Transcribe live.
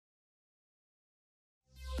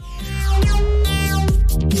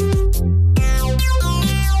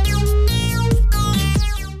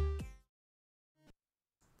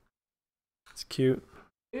cute.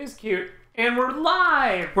 It is cute. And we're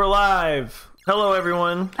live! We're live! Hello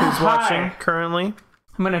everyone who's watching currently.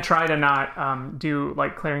 I'm gonna try to not do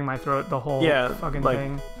like clearing my throat the whole fucking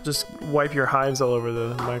thing. Just wipe your hives all over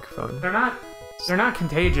the microphone. They're not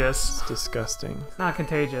contagious. It's disgusting. It's not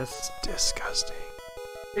contagious. It's disgusting.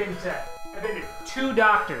 I've been to 2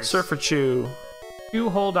 doctors. Surfer Chew. 2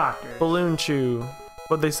 whole doctors. Balloon Chew.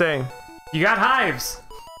 What'd they say? You got hives.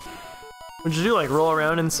 What'd you do, like roll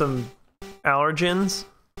around in some allergens?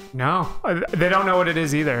 No. They don't know what it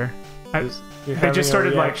is either. They just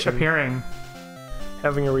started like appearing.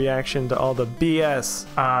 Having a reaction to all the BS.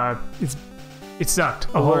 It sucked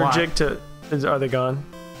a whole lot. Allergic to... Are they gone?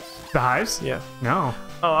 The hives? Yeah. No.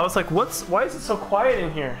 Oh, I was like, why is it so quiet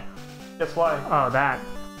in here? Guess why? Oh, that.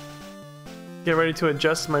 Get ready to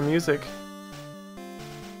adjust my music.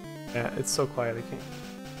 Yeah, it's so quiet, I can't.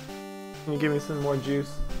 Can you give me some more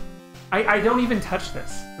juice? I don't even touch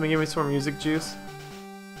this. Can you give me some more music juice?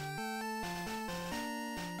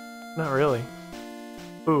 Not really.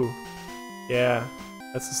 Ooh. Yeah,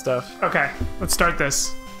 that's the stuff. Okay, let's start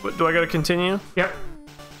this. What, do I gotta continue? Yep.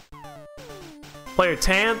 Player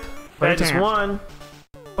Tamp. Player Badges Tamp. 1.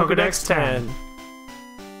 Pokedex 10.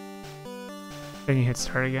 Then you hit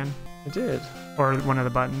start again. I did. Or one of the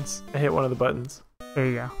buttons. I hit one of the buttons. There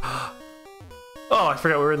you go. Oh, I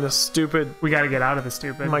forgot we were in this stupid... We gotta get out of the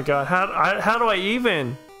stupid. Oh my god, how do I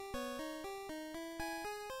even?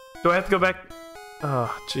 Do I have to go back?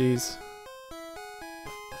 Oh, jeez.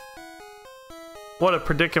 What a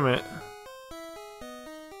predicament.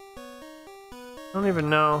 I don't even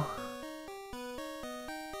know.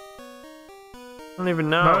 I don't even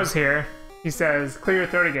know. Mo's here. He says, clear your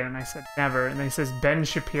throat again. And I said, never. And then he says, Ben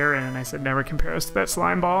Shapiro. And I said, never compare us to that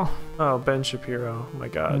slime ball. Oh, Ben Shapiro. Oh my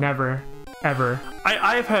god. Never. Ever.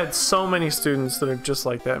 I've had so many students that are just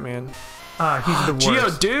like that, man. He's the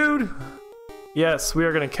worst. Geodude! Yes, we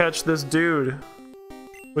are gonna catch this dude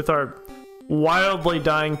with our wildly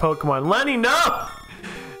dying Pokemon. Lenny, no!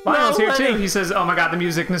 Lionel's no, here Lenny. too. He says, oh my god, the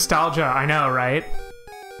music nostalgia. I know, right?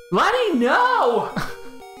 Lenny, no!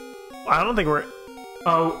 I don't think we're...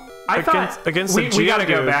 Oh, I thought... Against the Geodude. We gotta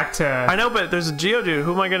go back to... I know, but there's a Geodude.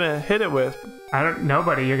 Who am I gonna hit it with?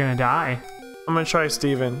 Nobody. You're gonna die. I'm gonna try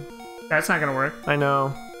Steven. That's not gonna work. I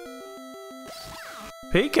know.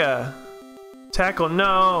 Pika! Tackle,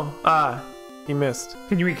 no! Ah, he missed.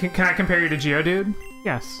 Can I compare you to Geodude?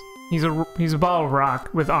 Yes. He's a ball of rock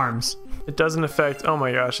with arms. It doesn't affect... Oh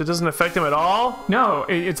my gosh, it doesn't affect him at all? No,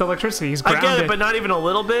 it's electricity. He's grounded. I get it, but not even a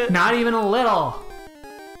little bit? Not even a little!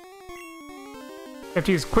 You have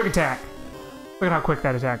to use quick attack. Look at how quick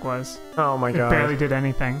that attack was. Oh my god. It barely did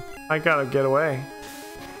anything. I gotta get away.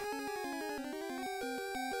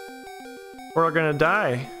 We're all gonna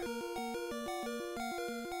die.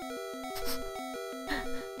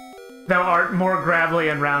 Thou art more gravelly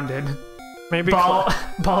and rounded. Maybe ball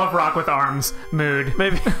of rock with arms. Mood.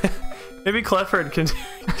 Maybe Clefford can...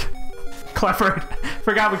 Clefford.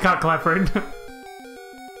 Forgot we caught Clefford.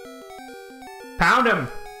 Pound him!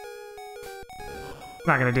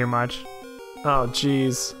 Not gonna do much. Oh,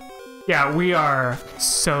 jeez. Yeah, we are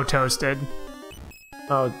so toasted.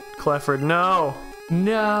 Oh, Clefford, no!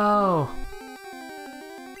 No!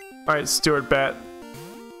 Alright, Stuart Bat.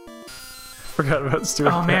 Forgot about Stuart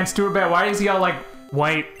Bat. Oh man, Stuart Bat, why is he all like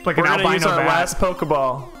white, like We're an albino gonna use our bat? last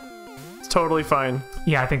Pokeball. It's totally fine.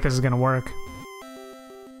 Yeah, I think this is gonna work.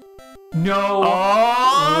 No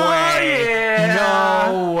way! Yeah.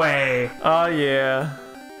 No way! Oh yeah.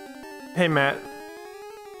 Hey Matt.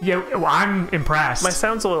 Yeah, well, I'm impressed. My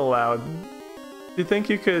sound's a little loud. Do you think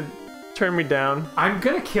you could turn me down? I'm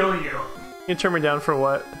gonna kill you. You turn me down for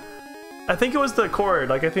what? I think it was the cord.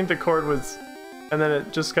 Like I think the cord was, and then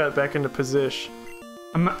it just got back into position.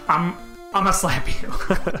 I'm gonna slap you.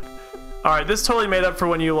 All right, this totally made up for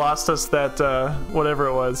when you lost us that whatever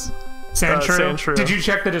it was. Sandshrew? Sandshrew. Did you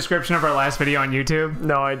check the description of our last video on YouTube?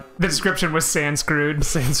 No, The description was Sandscrewed.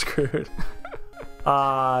 Sandscrewed.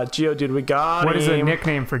 Geodude, we got What him. is a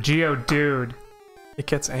nickname for Geodude? It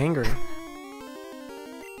gets angry.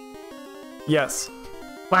 Yes.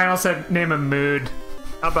 Lionel said name a mood.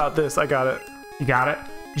 How about this? I got it. You got it?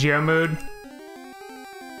 Geomood?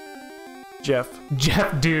 Jeff.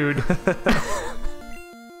 Jeff Dude.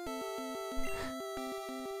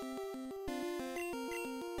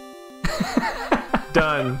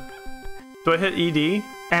 Done. Do I hit ED?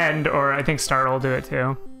 End, or I think start will do it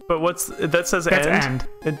too. But that says That's end? end.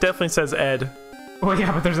 It definitely says Ed. Well,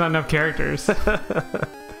 yeah, but there's not enough characters.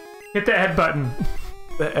 Hit the Ed button.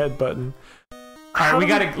 The Ed button. Alright, we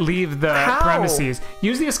gotta leave the premises.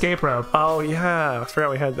 Use the escape rope. Oh, yeah. I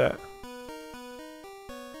forgot we had that.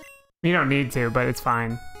 You don't need to, but it's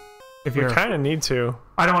fine. If We you're, kind of need to.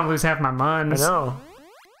 I don't want to lose half my I muns. know.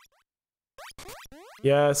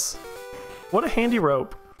 Yes. What a handy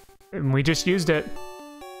rope. And we just used it.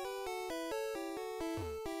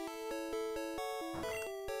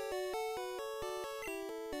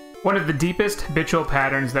 One of the deepest habitual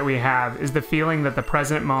patterns that we have is the feeling that the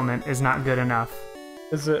present moment is not good enough.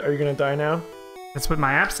 Is it? Are you gonna die now? That's what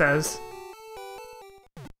my app says.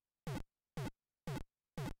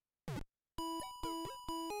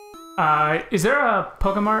 Is there a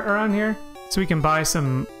Pokemart around here so we can buy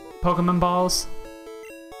some Pokemon balls?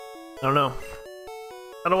 I don't know.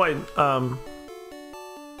 How do I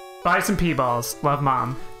Buy some P-balls. Love,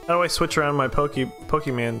 Mom. how do I switch around my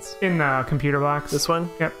Pokemans? In the computer box. This one?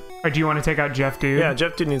 Yep. Or do you want to take out Jeff Dude? Yeah,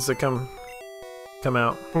 Jeff Dude needs to come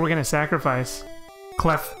out. What are we gonna sacrifice?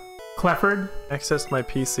 Clefford? Access my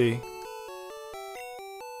PC.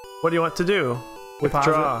 What do you want to do? Withdraw.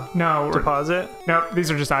 Deposit? No. Deposit? Nope.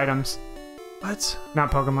 These are just items, What?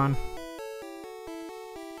 not Pokemon.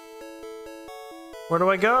 Where do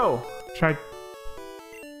I go? Should I?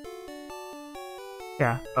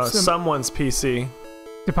 Yeah. Oh, someone's PC.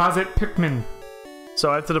 Deposit Pikmin.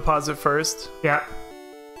 So I have to deposit first. Yeah.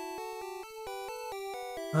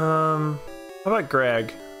 How about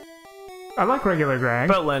Greg? I like regular Greg.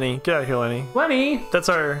 How about Lenny? Get out of here, Lenny. Lenny! That's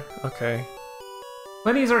our... Okay.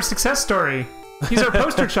 Lenny's our success story. He's our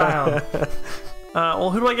poster child. Well,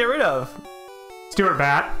 who do I get rid of? Stuart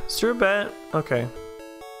Bat. Stuart Bat? Okay.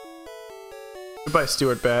 Goodbye,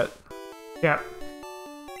 Stuart Bat. Yep.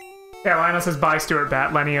 Yeah, Lionel says bye, Stuart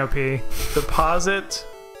Bat. Lenny OP. Deposit?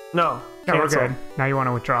 No. No, we're Cancel. good. Now you want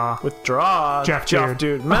to withdraw. Withdraw? Jeff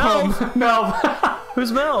Dude. Melv! Melv.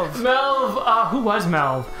 Who's Melv? Melv. Who was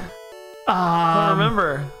Melv? I don't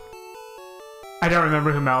remember. I don't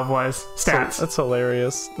remember who Melv was. Stats. That's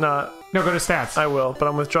hilarious. Not... No, go to stats. I will, but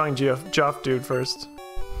I'm withdrawing Joff Dude first.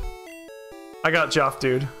 I got Joff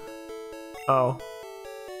Dude. Oh.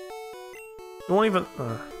 It won't even...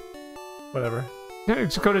 whatever. No,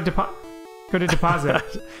 just go to deposit.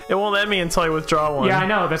 It won't let me until I withdraw one. Yeah, I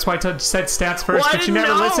know. That's why I said stats first, Well, but you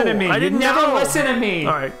never listen to me. I didn't never know. listen to me.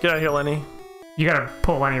 Alright, get out of here, Lenny. You gotta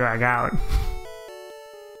pull Lenny back out.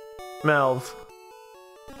 Melv.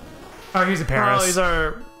 Oh, he's a Paris. Oh, he's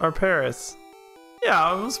our Paris.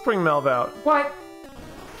 Yeah, let's bring Melv out. What?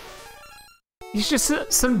 He's just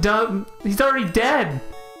some dumb... He's already dead.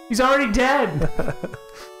 He's already dead.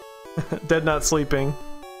 Dead not sleeping.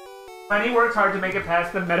 Lenny worked hard to make it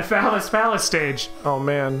past the Metaphallus stage. Oh,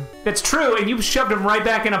 man. That's true, and you shoved him right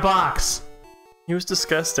back in a box. He was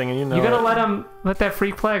disgusting, and you know You gotta it. let that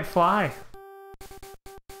freak flag fly.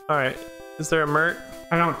 Alright. Is there a Mert?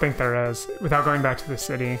 I don't think there is, without going back to the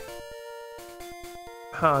city.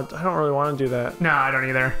 I don't really want to do that. No, I don't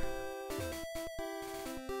either.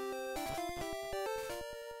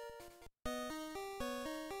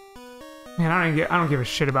 Man, I don't give a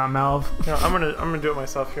shit about Melv. No, I'm gonna do it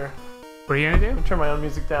myself here. What are you gonna do? Turn my own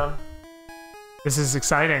music down. This is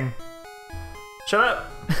exciting. Shut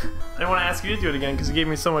up! I didn't want to ask you to do it again because you gave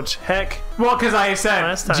me so much heck. Well, because I said,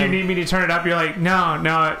 Last do you time. need me to turn it up? You're like, no,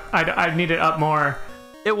 I need it up more.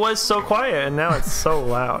 It was so quiet, and now it's so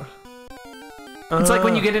loud. It's like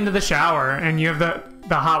when you get into the shower and you have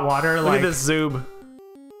the hot water. Look like, at this Zoob.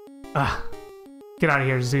 Get out of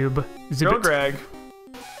here, Zoob. Go, Greg.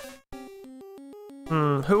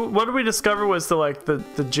 What did we discover was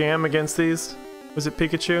the jam against these? Was it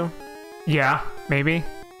Pikachu? Yeah, maybe.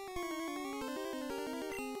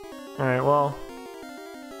 Alright, well.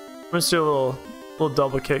 Let's do a little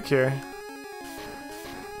double kick here.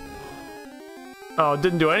 Oh, it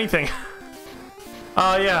didn't do anything.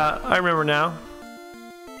 Oh, yeah, I remember now.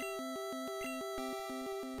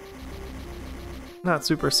 Not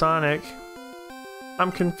supersonic.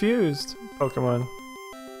 I'm confused, Pokemon.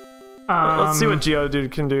 Let's see what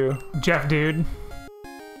Geodude can do. Jeff Dude.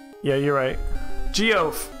 Yeah, you're right.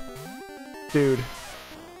 Geof! Dude.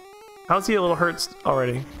 How's he a little hurt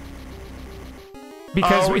already?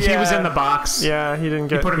 Because Oh, he yeah. was in the box. Yeah, he didn't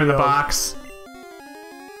get You put him in the healed. box.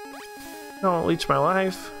 Don't leech my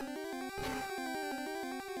life.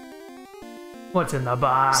 What's in the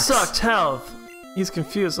box? Sucked health! He's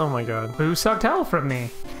confused. Oh my god. Who sucked hell from me?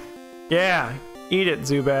 Yeah, eat it,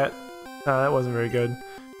 Zubat. Oh, that wasn't very good.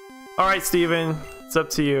 Alright, Steven. It's up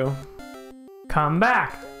to you. Come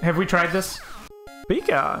back. Have we tried this?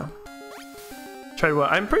 Pika. Tried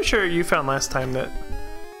what? I'm pretty sure you found last time that...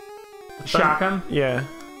 Shock him? Yeah.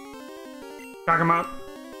 Shock him up?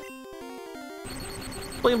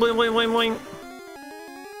 Bling, bling, bling, bling, bling.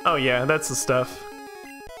 Oh yeah, that's the stuff.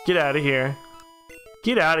 Get out of here.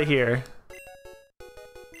 Get out of here.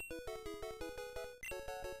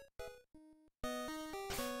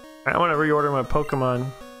 Alright, reorder my Pokemon.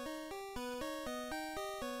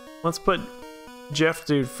 Let's put Jeff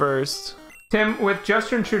Dude first. Tim, with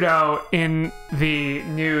Justin Trudeau in the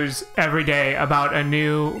news every day about a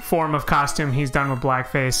new form of costume he's done with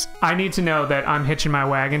blackface, I need to know that I'm hitching my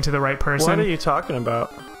wagon to the right person. What are you talking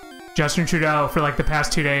about? Justin Trudeau, for like the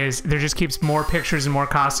past 2 days, there just keeps more pictures and more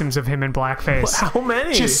costumes of him in blackface. How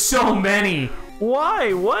many? Just so many.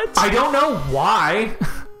 Why? What? I don't know why.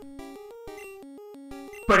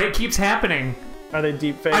 But it keeps happening. Are they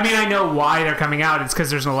deep fakes? I mean, I know why they're coming out. It's because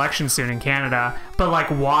there's an election soon in Canada. But, like,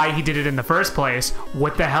 why he did it in the first place?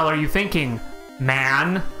 What the hell are you thinking,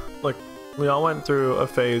 man? Look, we all went through a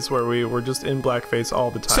phase where we were just in blackface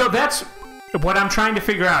all the time. So that's what I'm trying to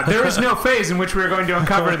figure out. There is no phase in which we're going to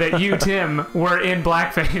uncover that you, Tim, were in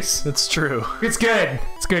blackface. It's true. It's good.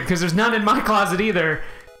 It's good, because there's none in my closet either.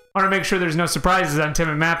 I want to make sure there's no surprises on Tim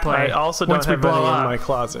and Matt Play. I also don't have any in my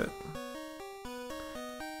closet.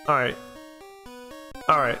 Alright.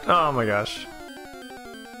 Alright. Oh my gosh.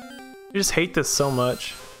 You just hate this so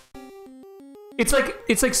much. It's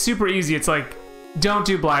like super easy. It's like, don't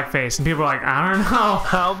do blackface. And people are like, I don't know.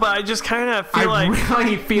 How, but I just kind of feel I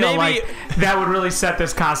really feel maybe, like that would really set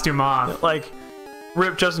this costume off. Like,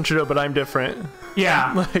 rip Justin Trudeau, but I'm different.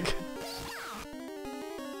 Yeah. Like,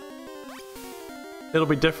 it'll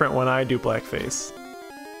be different when I do blackface.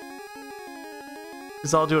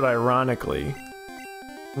 Because I'll do it ironically.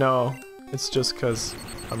 No, it's just because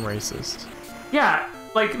I'm racist. Yeah,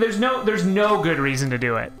 like there's no good reason to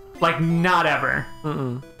do it. Like, not ever.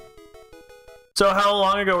 Mm-mm. So how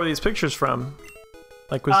long ago were these pictures from?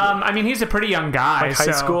 Like, was I mean, he's a pretty young guy. like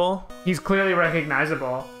high school? He's clearly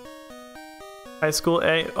recognizable. High school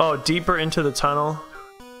A? Oh, deeper into the tunnel.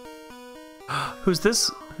 Who's this?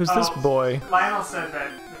 Who's this boy? Lionel said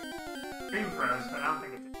that the stream froze, but I don't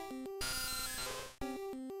think it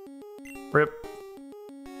did. Rip.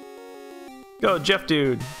 Go, Jeff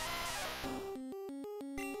Dude.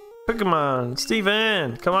 Pokemon,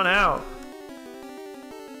 Steven, come on out.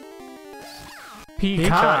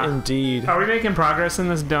 Pika indeed. Are we making progress in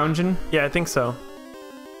this dungeon? Yeah, I think so.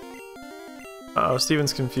 Uh oh,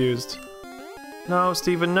 Steven's confused. No,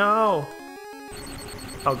 Steven, no!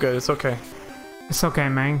 Oh, good, it's okay. It's okay,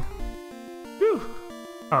 man. Whew.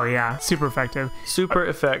 Oh, yeah, super effective. Super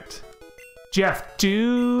effect. Jeff,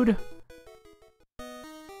 dude.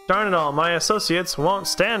 Darn it all, my associates won't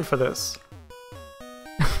stand for this.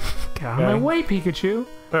 Get out of my way, Pikachu.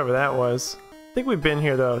 Whatever that was. I think we've been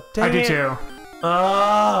here, though. Dang I do it. too.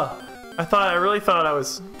 I really thought I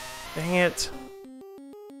was... Dang it.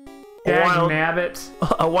 Nabbit.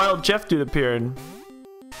 A wild Jeff Dude appeared.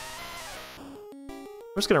 I'm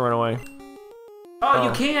just gonna run away. Oh,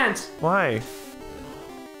 you can't. Why?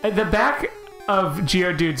 The back of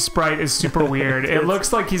Geodude's sprite is super weird. It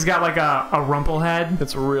looks like he's got like a rumple head.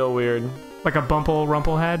 It's real weird. Like a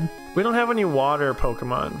rumple head. We don't have any water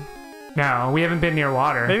Pokemon. No, we haven't been near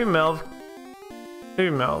water. Maybe Melv.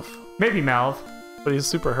 Maybe Melv. Maybe Melv. But he's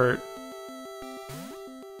super hurt.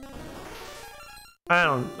 I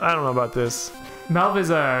don't know about this. Melv is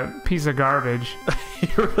a piece of garbage. He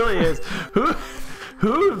really is.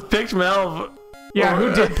 Who picked Melv? Yeah,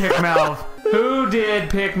 who did pick Melv? Who did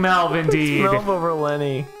pick Melv, indeed? Melv over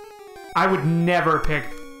Lenny. I would never pick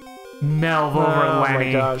Melv over Lenny.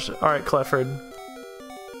 Oh my gosh. Alright, Clefford.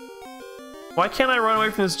 Why can't I run away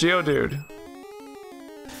from this Geodude?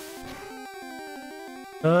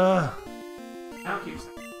 I'm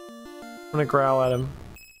gonna growl at him.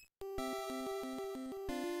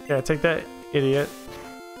 Yeah, take that, idiot.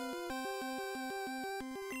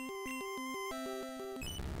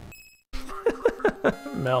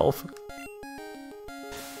 Melv.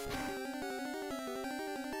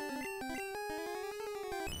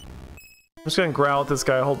 I'm just gonna growl at this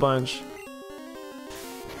guy a whole bunch.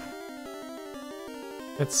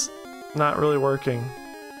 It's not really working.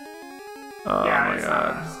 Oh my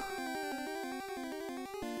god.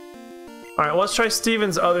 Alright, let's try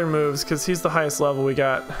Steven's other moves, because he's the highest level we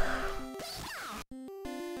got.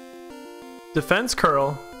 Defense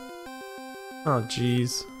curl. Oh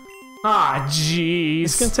jeez. Ah, jeez.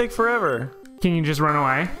 It's gonna take forever. Can you just run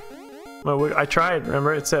away? Well, I tried.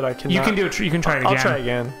 Remember, it said I cannot. You can do it. You can try it again. I'll try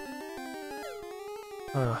again.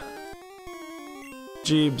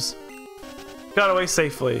 Jeebs. Got away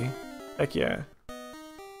safely. Heck yeah.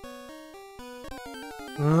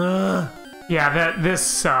 Yeah, this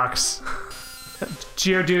sucks.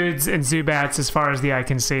 Geodudes and Zubats as far as the eye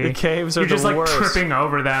can see. The caves are You're just the like worst. tripping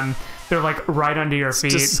over them. They're like right under your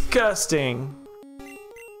feet. Disgusting.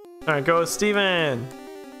 Alright, go Steven.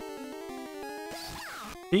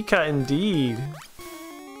 Pika indeed.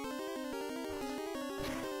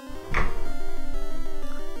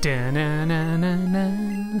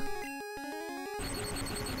 Da-na-na-na-na.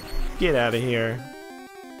 Get out of here.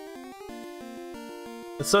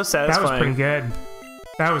 It's so satisfying. That was pretty good.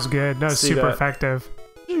 That was good. That was See super that? effective.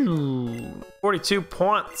 42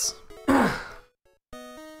 points.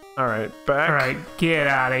 Alright, back. Alright, get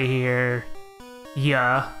out of here.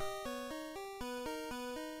 Yeah.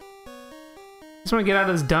 Just want to get out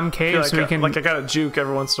of this dumb cave Like so we can I gotta juke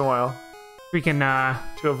every once in a while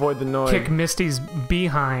to avoid the noise. kick Misty's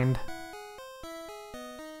behind.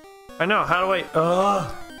 I know. How do I?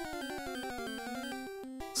 Ugh.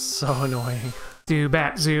 So annoying.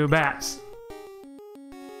 Zubats.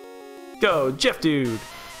 Go, Jeff Dude.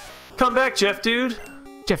 Come back, Jeff Dude.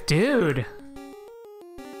 Jeff Dude.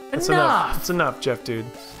 That's enough. It's enough, Jeff Dude.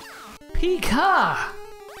 Pika.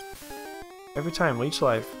 Every time, leech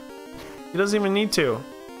life. He doesn't even need to.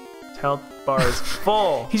 His health bar is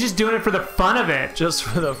full. He's just doing it for the fun of it. Just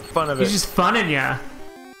for the fun of it. He's just funning ya.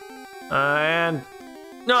 And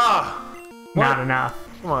no. Not enough.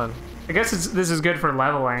 Come on. I guess this is good for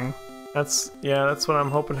leveling. That's what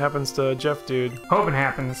I'm hoping happens to Jeff Dude. Hoping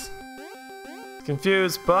happens.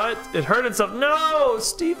 Confused, but it hurt itself. No,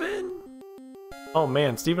 Steven! Oh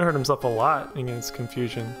man, Steven hurt himself a lot in his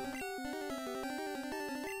confusion.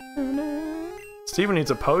 Steven needs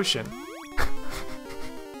a potion.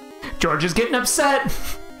 George is getting upset.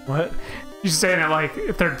 What? You're saying it like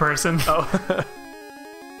third person. Oh.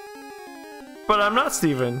 But I'm not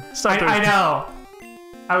Steven. It's not I know.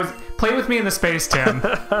 Play with me in the space, Tim.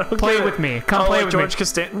 Play with me. Come play with George me.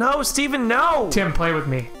 Costanza. No, Steven, no! Tim, play with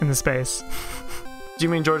me in the space. Do you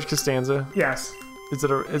mean George Costanza? Yes. Is that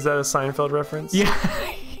a Seinfeld reference? Yeah.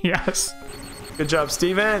 Yes. Good job,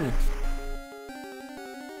 Steven!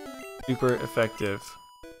 Super effective.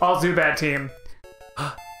 All Zubat team.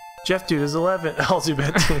 Jeff Dude is 11. All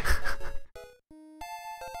Zubat team.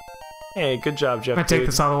 Hey, good job, Jeff I'm gonna Dude. take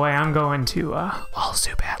this all the way. I'm going to all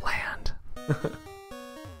Zubat land.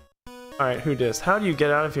 Alright, who dis? How do you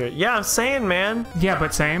get out of here? Yeah, I'm saying, man! Yeah,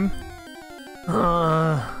 but same.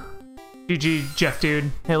 GG, Jeff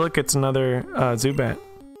Dude. Hey, look, it's another Zubat.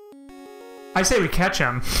 I say we catch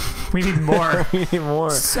him. We need more. We need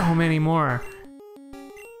more. So many more.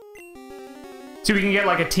 So we can get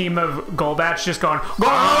like a team of Golbats just going.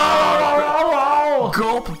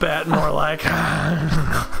 Gulp bat, more like.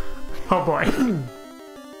 Oh boy.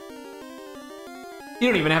 You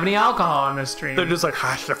don't even have any alcohol on this stream. They're just like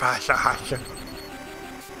hasha, hasha, hasha.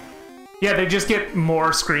 Yeah, they just get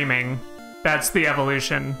more screaming. That's the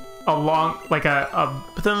evolution. Like a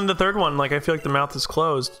But then the third one, like I feel like the mouth is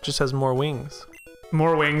closed, just has more wings.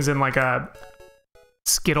 more wings and like a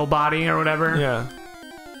Skittle body or whatever. Yeah.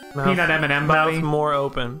 Peanut M&M body. Mouth more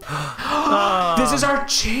open. This is our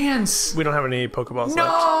chance. We don't have any Pokeballs left.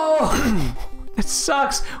 No! It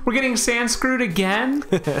sucks. We're getting sand screwed again?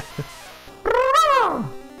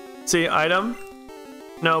 See, item?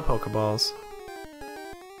 No Pokeballs.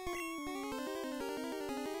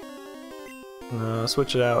 No,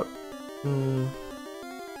 switch it out.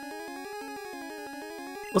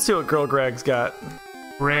 Let's see what Girl Greg's got.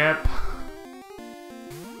 Rip.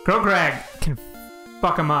 Girl Greg can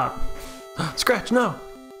fuck him up. Scratch, no!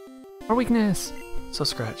 Our weakness. So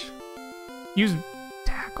Scratch. Use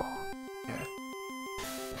tackle. Yeah.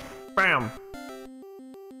 Bam!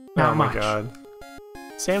 Not oh much. my god.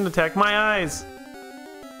 Sand attack, my eyes!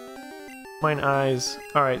 Mine eyes.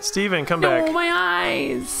 Alright, Steven, come back. No, my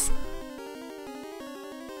eyes!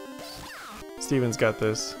 Steven's got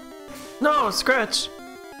this. No, Scratch!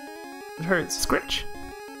 It hurts. Scritch.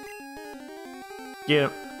 Get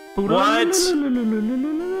him. What?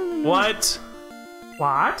 What?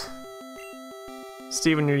 What?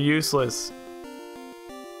 Steven, you're useless.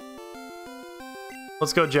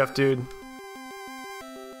 Let's go, Jeff, dude.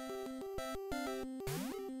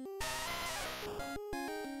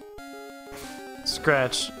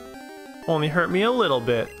 Scratch. Only hurt me a little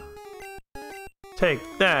bit. Take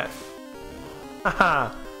that.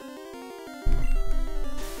 Haha.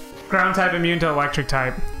 Ground type immune to electric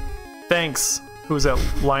type. Thanks. Who's that?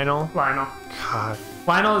 Lionel? Lionel. God.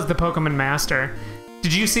 Lionel is the Pokemon Master.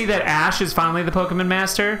 Did you see that Ash is finally the Pokemon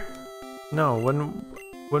Master? No, when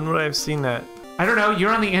would I have seen that? I don't know,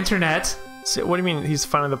 you're on the internet. See, what do you mean he's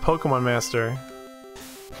finally the Pokemon Master?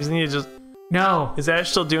 Isn't he just... No. Is Ash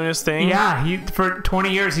still doing his thing? Yeah, for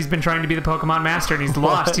 20 years he's been trying to be the Pokemon Master and he's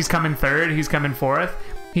lost. He's come in third, he's come in fourth.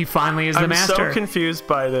 He finally is the master. I'm so confused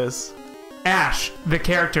by this. Ash, the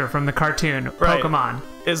character from the cartoon, Right. Pokemon.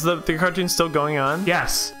 Is the cartoon still going on?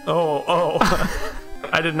 Yes. Oh.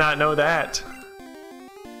 I did not know that.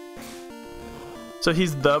 So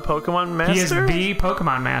he's the Pokemon Master? He is the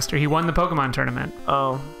Pokemon Master. He won the Pokemon tournament.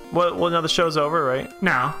 Oh, Well, now the show's over, right?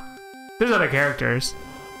 No. There's other characters.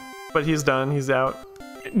 But he's done. He's out.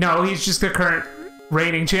 No, he's just the current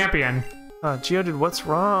reigning champion. Geodude, what's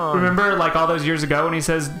wrong? Remember, like, all those years ago when he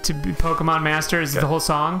says to be Pokemon Master is the whole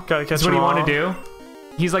song? Gotta catch That's what he them all. wanted to do.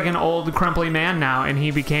 He's like an old, crumply man now, and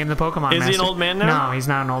he became the Pokemon Master. Is he an old man now? No, he's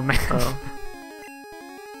not an old man. Oh.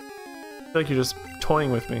 I feel like you're just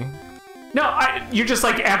toying with me. No, you're just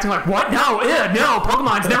like acting like, what? No, no,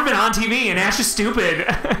 Pokemon's never been on TV, and Ash is stupid.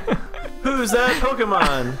 Who's that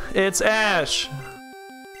Pokemon? It's Ash.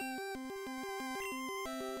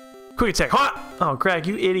 Quick attack. Hot! Oh, Greg,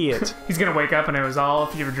 you idiot. He's gonna wake up and it was all a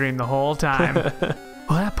fever dream the whole time. Well,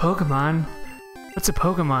 that Pokemon. What's a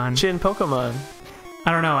Pokemon? Chin Pokemon.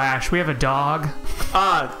 I don't know, Ash. We have a dog.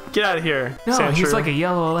 Get out of here. No, Sandshrew. he's like a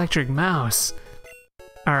yellow electric mouse.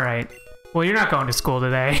 Alright. Well, you're not going to school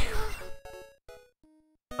today.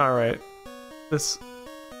 Alright. This...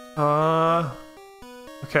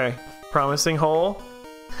 Okay. Promising hole.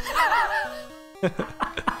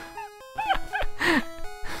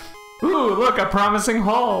 Ooh, look, a promising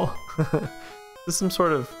hole. This is some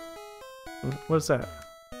sort of... What is that?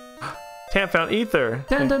 Tam found ether.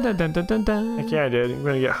 Dun, dun, dun, dun, dun, dun, dun. Heck yeah, I did. I'm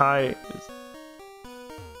gonna get high.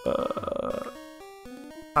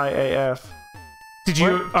 High AF. Did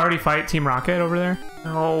you already fight Team Rocket over there?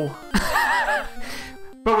 No.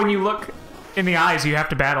 But when you look in the eyes, you have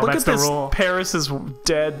to battle. Look That's at the this rule. Paris's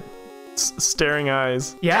dead, staring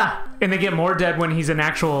eyes. Yeah, and they get more dead when he's an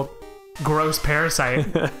actual gross parasite.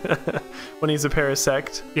 When he's a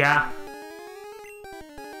parasect. Yeah.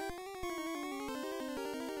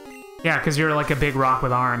 Yeah, because you're like a big rock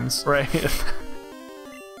with arms. Right.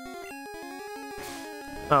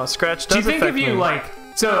 Oh, Scratch does Do you think affect if you me. like...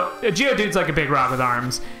 So, a Geodude's like a big rock with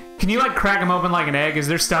arms. Can you like crack him open like an egg? Is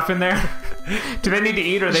there stuff in there? Do they need to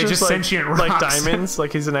eat or are they just like, sentient rocks? Like diamonds?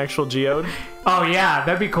 Like he's an actual Geode? Oh yeah,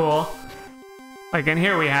 that'd be cool. Like, and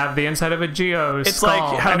here we have the inside of a Geo's It's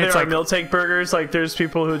skull, like how and there it's are like Miltank burgers. Like there's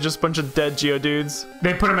people who are just a bunch of dead Geodudes.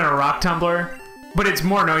 they put them in a rock tumbler, but it's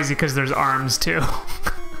more noisy because there's arms too.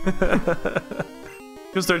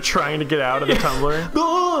 Because they're trying to get out of the tumbler.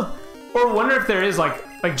 Or wonder if there is like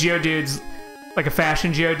Geodudes, like a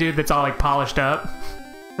fashion Geodude that's all like polished up.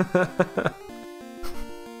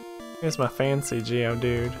 Here's my fancy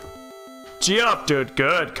Geodude. Geodude,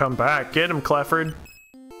 good. Come back. Get him, Clefford.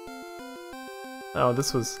 Oh,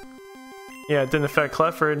 this was... Yeah, it didn't affect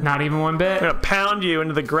Clefford. Not even one bit. I'm gonna pound you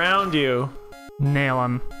into the ground, you. Nail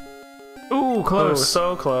him. Ooh, close. Oh,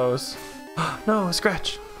 so close. No,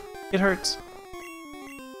 Scratch. It hurts.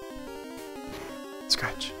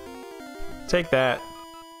 Scratch. Take that.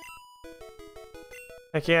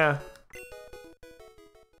 Heck yeah.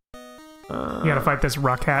 You gotta fight this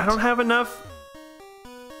rock hat. I don't have enough.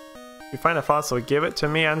 If you find a fossil, give it to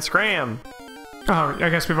me on Scram. Oh, I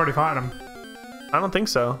guess we've already fought him. I don't think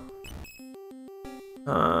so.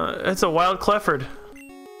 It's a wild Clefford.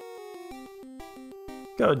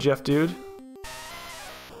 Go, Jeff, dude.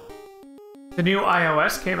 The new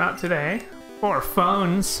iOS came out today for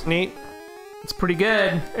phones. Neat. It's pretty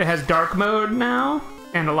good. It has dark mode now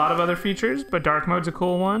and a lot of other features, but dark mode's a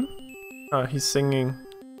cool one. Oh, he's singing.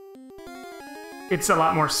 It's a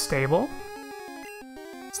lot more stable.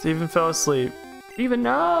 Steven fell asleep. Even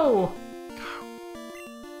no!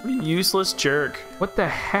 What a useless jerk. What the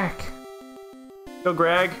heck? Go,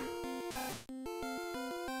 Greg.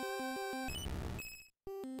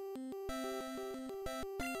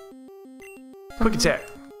 Quick attack.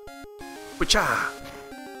 Wacha.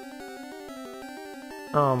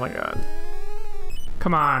 Oh my god.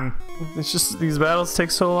 Come on. It's just these battles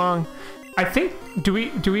take so long. I think do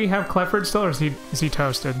we have Clefford still, or is he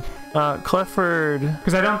toasted? Clefford.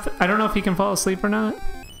 Because I don't know if he can fall asleep or not.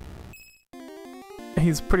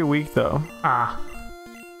 He's pretty weak though. Ah.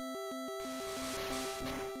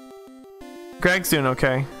 Greg's doing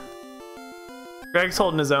okay. Greg's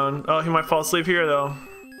holding his own. Oh, he might fall asleep here though.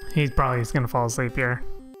 He's gonna fall asleep here.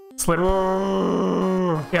 Slip.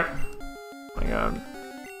 Oh Yep. my god.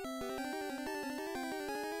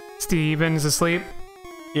 Steven's asleep.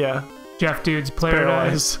 Yeah. Jeff Dude's player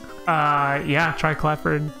Paralyzed. yeah, try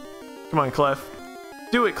Clefford. Come on, Clef.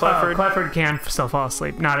 Do it, Clefford. Oh, Clefford can still fall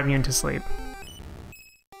asleep. Not immune to sleep.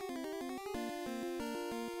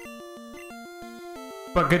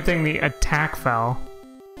 But good thing the attack fell.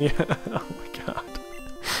 Yeah. Oh my god.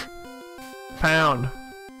 Pound.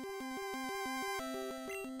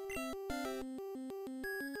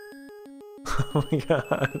 Oh my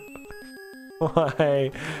god.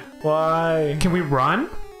 Why? Why? Can we run?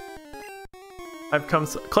 I've come.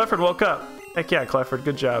 Clefford woke up. Heck yeah, Clefford.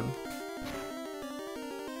 Good job.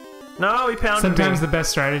 No, he pounded Sometimes me. the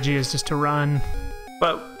best strategy is just to run.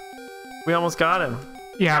 But We almost got him.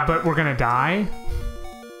 Yeah, but we're gonna die?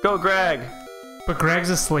 Go, Greg. But Greg's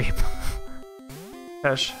asleep.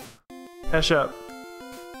 Hesh. Hesh up.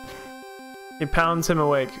 He pounds him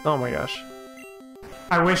awake. Oh my gosh.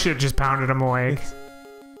 I wish it just pounded him awake.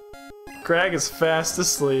 Greg is fast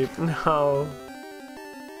asleep. No.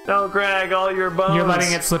 No, Greg, all your bones. You're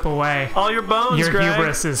letting it slip away. All your bones, Your Greg.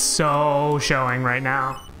 hubris is so showing right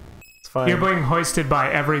now. It's fine. You're being hoisted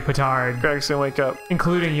by every petard. Greg's gonna wake up.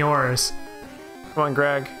 Including yours. Come on,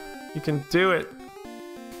 Greg. You can do it.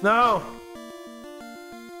 No!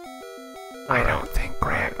 I don't think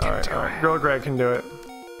Greg can do it. Girl Greg can do it.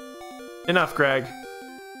 Enough, Greg.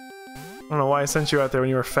 I don't know why I sent you out there when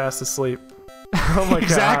you were fast asleep. Oh my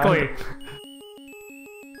exactly. god.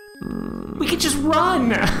 We could just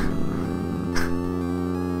run!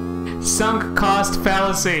 Sunk cost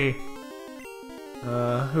fallacy.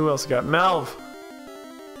 Who else got? Melv!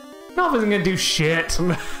 Melv isn't gonna do shit.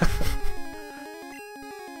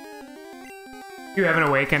 You have an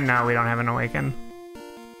awaken? No, we don't have an awaken.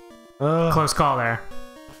 Close call there.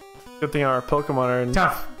 Good thing our Pokemon are in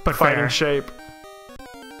Tough, but fighting fair. shape.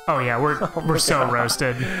 Oh yeah, we're so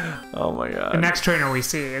roasted. Oh my god. The next trainer we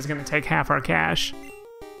see is gonna take half our cash.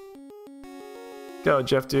 Go,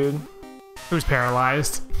 Jeff, dude. Who's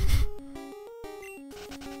paralyzed?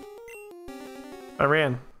 I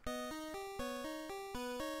ran.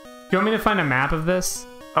 You want me to find a map of this?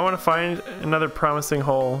 I want to find another promising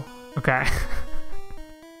hole. Okay.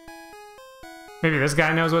 Maybe this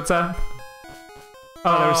guy knows what's up?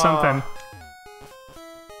 Oh, there was something.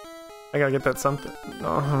 I gotta get that something.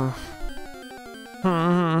 Oh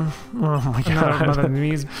my god. Another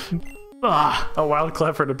knees. Ugh. A wild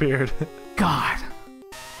Clifford appeared. God.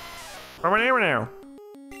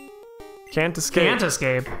 Can't escape. Can't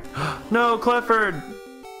escape. No, Clifford!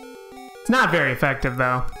 It's not very effective,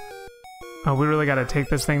 though. Oh, we really gotta take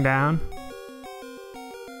this thing down?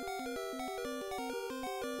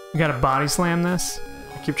 We gotta body slam this?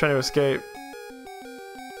 I keep trying to escape.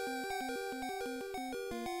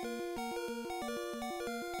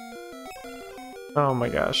 Oh my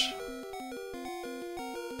gosh.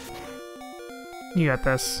 You got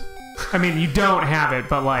this. I mean, you don't have it,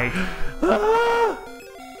 but like...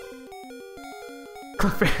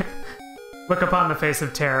 Clefairy. Look upon the face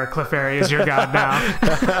of terror. Clefairy is your god now.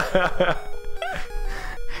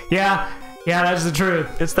 Yeah, that's the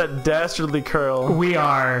truth. It's that dastardly curl. We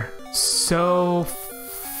are so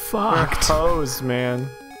fucked. We're hosed, man.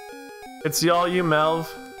 It's y'all you, Melv.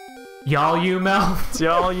 Y'all you, Melv? It's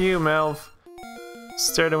y'all you, Melv.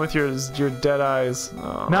 Stared at him with your dead eyes.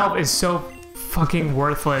 Oh. Melv is so fucking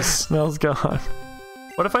worthless. Melv's gone.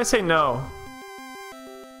 What if I say no?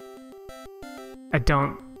 I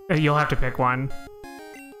don't... You'll have to pick one.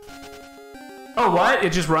 Oh, what?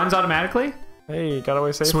 It just runs automatically? Hey, got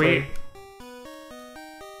away safely. Sweet.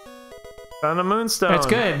 Found a moonstone. That's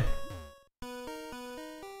good.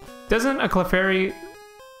 Doesn't a Clefairy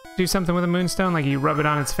do something with a moonstone? Like you rub it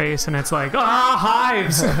on its face and it's like, ah,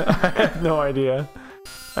 hives! I have no idea.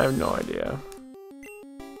 I have no idea.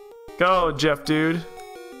 Go, Jeff, dude.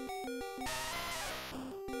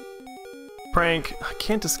 Prank. I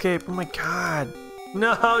can't escape. Oh my god.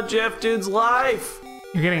 No, Jeff, dude's life.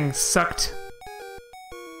 You're getting sucked.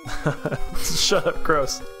 Shut up,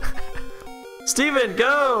 gross. Steven,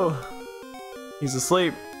 go! He's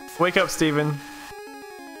asleep. Wake up, Steven.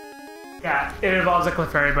 Yeah, it evolves a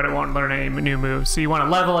Clefairy, but it won't learn any new moves. So you want to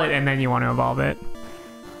level it, and then you want to evolve it.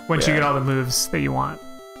 Once you get all the moves that you want.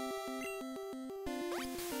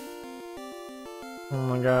 Oh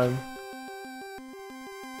my god.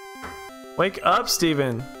 Wake up,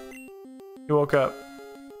 Steven. He woke up.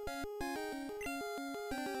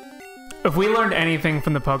 If we learned anything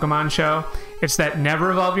from the Pokemon show, it's that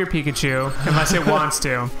never evolve your Pikachu unless it wants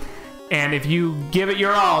to. And if you give it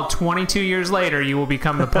your all, 22 years later, you will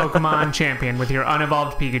become the Pokemon champion with your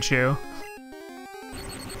unevolved Pikachu.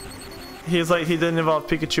 He's like, he didn't evolve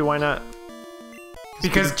Pikachu, why not?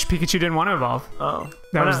 Because Pikachu didn't want to evolve. Oh.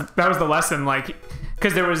 That was the lesson, like...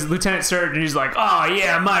 Because there was Lieutenant Surge, and he's like, oh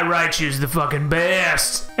yeah, my Raichu's the fucking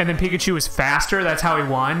best. And then Pikachu was faster, that's how he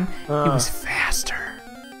won. He was faster.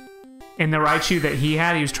 And the Raichu that he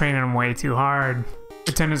had, he was training him way too hard.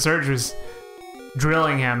 Lieutenant Surge was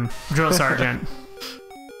drilling him. Drill Sergeant.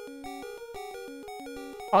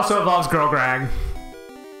 Also evolves Grograg.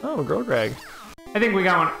 Oh, Grograg. I think we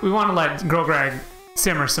got one. We want to let Grograg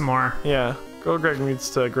simmer some more. Yeah, Grograg needs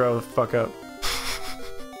to grow the fuck up.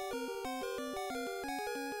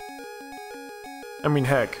 I mean,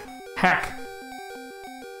 heck. Heck.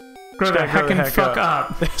 Grow the heck and fuck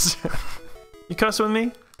up. You cussing with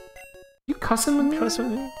me? You cussing with me?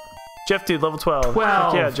 Cussing with me? Jeff Dude, level 12.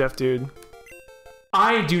 12. Heck yeah, Jeff Dude.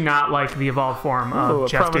 I do not like the evolved form of Ooh, a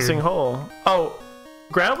Jeff promising Dude. hole. Oh,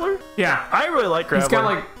 Graveler? Yeah. I really like Graveler. He's got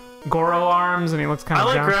like Goro arms and he looks kind of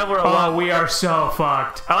I like Graveler a lot. Oh, we are so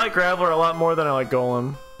fucked. I like Graveler a lot more than I like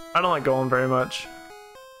Golem. I don't like Golem very much.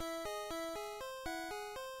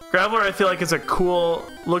 Graveler, I feel like, is a cool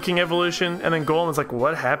looking evolution, and then Golem is like,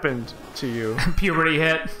 what happened to you? Puberty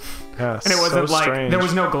hit. Yeah, And it wasn't so like, strange. there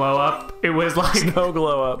was no glow up. It was like, no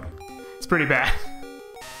glow up. it's pretty bad.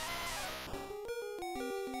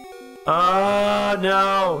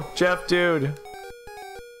 No, Jeff Dude.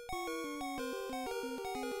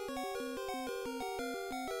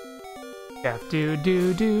 Jeff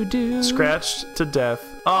Dude. Scratched to death.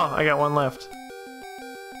 Oh, I got one left.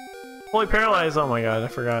 Fully paralyzed. Oh my god, I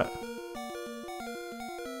forgot.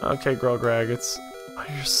 Okay, Girl Greg, it's... Oh,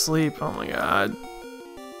 you're asleep. Oh my god.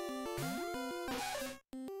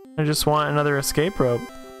 I just want another escape rope.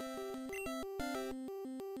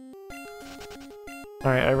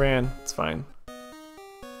 Alright, I ran. It's fine.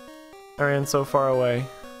 I ran so far away.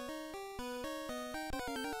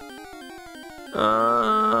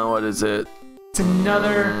 What is it? It's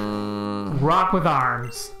another rock with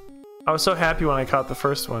arms. I was so happy when I caught the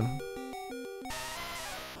first one.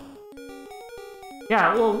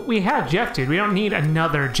 Yeah, well, we had Jeff Dude. We don't need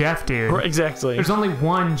another Jeff Dude. Exactly. There's only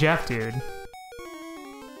one Jeff Dude.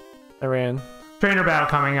 I ran. Trainer battle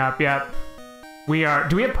coming up, yep. We are...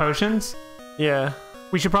 Do we have potions? Yeah.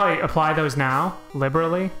 We should probably apply those now,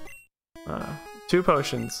 liberally. 2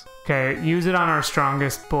 potions. Okay, use it on our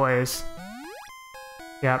strongest boys.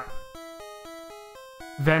 Yep.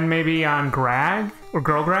 Then maybe on Greg? Or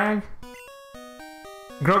Girl Greg?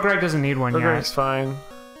 Girl Greg doesn't need one Girl yet. Greg's fine.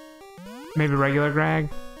 Maybe regular Greg?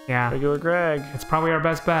 Yeah. Regular Greg. It's probably our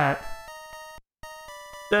best bet.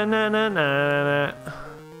 Da -na -na -na -na.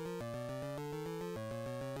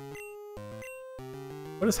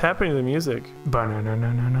 What is happening to the music?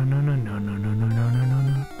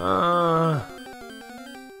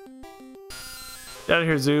 Get out of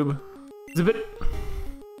here, Zoob. Zibit.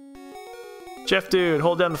 Jeff Dude,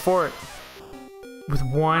 hold down the fort. With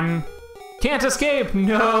one... Can't escape!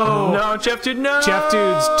 No! No, Jeff Dude, no! Jeff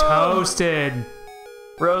Dude's toasted.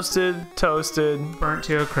 Roasted, toasted, Burnt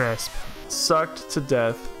to a crisp. sucked to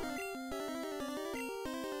death.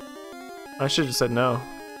 I should have said no.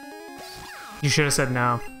 You should have said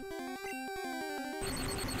no.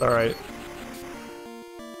 Alright.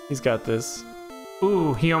 He's got this.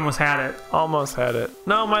 Ooh, he almost had it. Almost had it.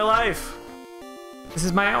 No, my life! This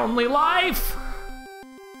is my only life!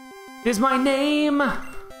 It is my name!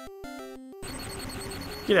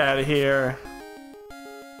 Get out of here.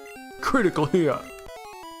 Critical hit.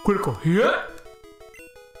 Critical hit!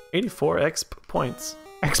 84 X points.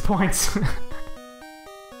 X points.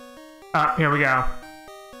 Here we go.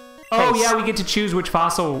 Oh Hey, yeah, we get to choose which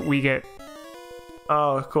fossil we get.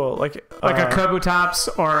 Oh, cool. Like A Kabutops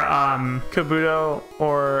or Kabuto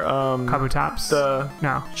or Kabutops. the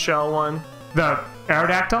No. shell one. The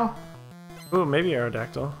Aerodactyl? Ooh, maybe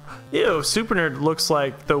Aerodactyl. Ew, Super Nerd looks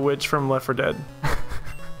like the witch from Left 4 Dead.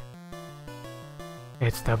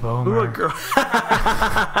 It's the Ooh, a Boomer. girl.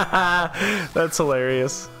 That's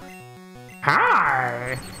hilarious.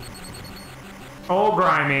 Hi! Oh,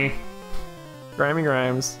 Grimy. Grimy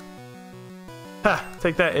Grimes. Ha!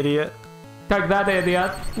 Take that, idiot. Take that, idiot.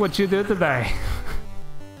 What you do today?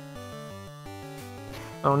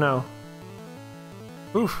 Oh no.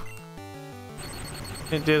 Oof.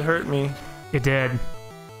 It did hurt me. It did.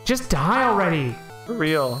 Just die already. For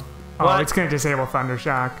real. Oh, What? it's gonna disable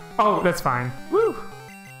Thundershock. Oh, that's fine. Woo!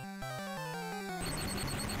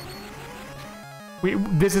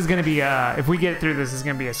 This is gonna be if we get through this is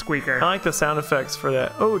gonna be a squeaker. I like the sound effects for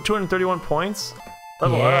that. Oh, 231 points?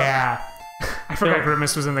 Level Yeah. I forgot Yeah.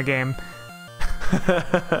 Grimace was in the game.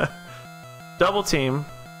 up. Double team.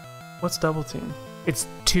 What's double team? It's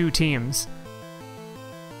 2 teams.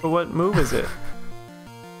 But what move is it?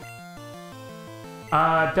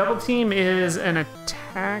 Double team is an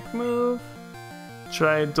attack move. Should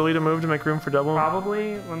I delete a move to make room for double?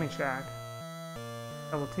 Probably. Let me check.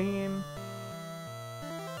 Double team.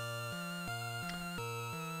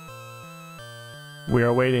 We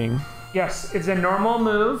are waiting. Yes, it's a normal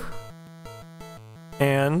move.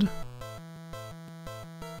 And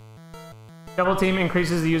Double team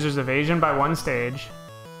increases the user's evasion by 1 stage.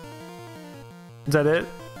 is that it?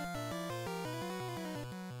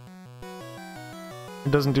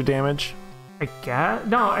 It doesn't do damage. I guess?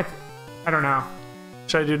 No, I don't know.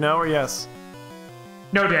 Should I do no or yes?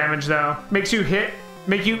 No damage though. Makes you hit.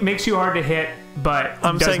 Makes you hard to hit, but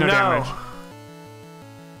I'm does saying no no. damage.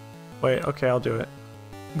 Wait, okay, I'll do it.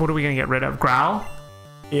 What are we gonna get rid of? Growl?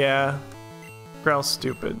 Yeah. Growl's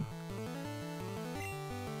stupid.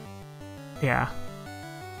 Yeah.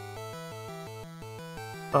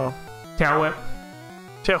 Oh. Tail whip.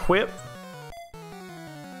 Tail whip?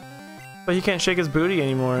 But he can't shake his booty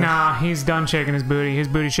anymore. Nah, he's done shaking his booty. His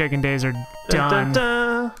booty shaking days are done. Dun, dun,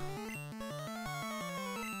 dun.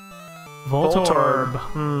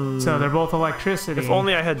 Voltorb. So they're both electricity. If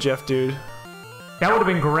only I had Jeff Dude. That would have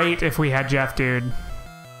been great if we had Jeff Dude.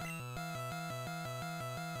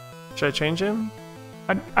 Should I change him?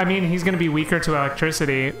 I mean, he's going to be weaker to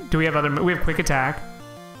electricity. Do we have other... We have quick attack.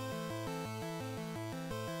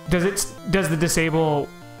 Does the disable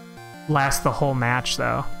last the whole match,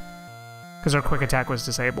 though? Because our quick attack was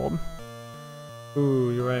disabled.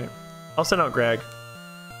 Ooh, you're right. I'll send out Greg.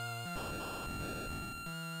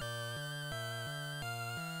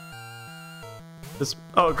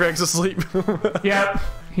 Oh, Greg's asleep. Yep.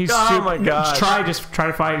 He's oh my gosh. Just try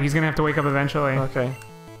to fight. He's going to have to wake up eventually. Okay.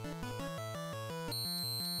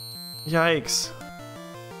 Yikes.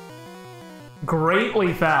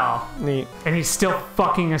 Greatly foul. Neat. And he's still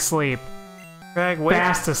fucking asleep. Greg,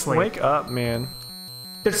 fast asleep. Wake up, man.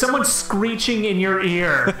 There's someone screeching in your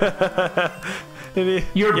ear.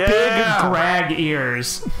 Your big Greg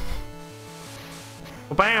ears.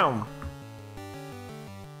 Bam.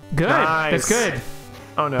 Good. Nice. That's good.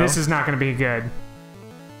 Oh no. This is not going to be good.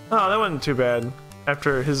 Oh, that wasn't too bad.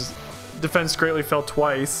 After his defense greatly fell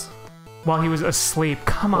twice. While he was asleep.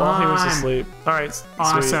 Come on. While he was asleep. Alright,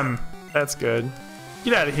 awesome. Sweet. That's good.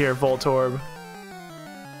 Get out of here, Voltorb.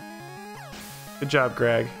 Good job,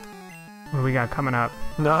 Greg. What do we got coming up?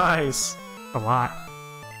 Nice. A lot.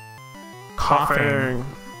 Coughing.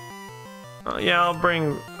 Yeah, I'll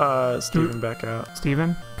bring Steven back out.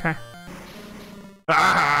 Steven? Okay.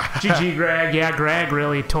 Ah! GG, Greg. Yeah, Greg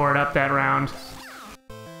really tore it up that round.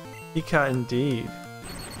 Pika indeed.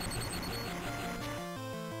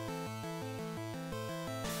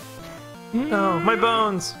 Oh, my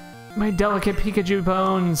bones! My delicate Pikachu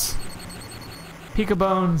bones. Pika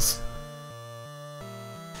bones.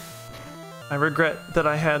 I regret that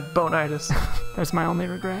I had bonitis. That's my only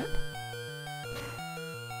regret.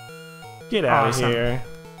 Get out of here.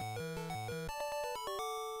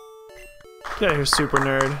 Get out of here, super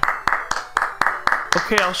nerd.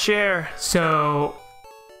 Okay, I'll share. So,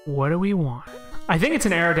 what do we want? I think it's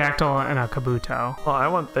an Aerodactyl and a Kabuto. Oh, I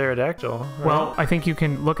want the Aerodactyl. Right? Well, I think you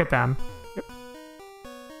can look at them. Yep.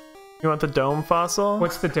 You want the dome fossil?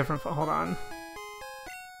 What's the different... Hold on.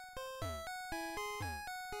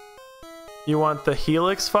 You want the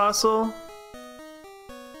Helix fossil?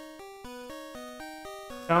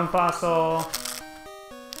 Dome fossil.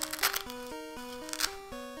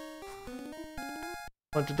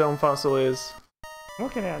 What the dome fossil is?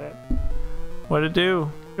 Looking at it. What'd it do?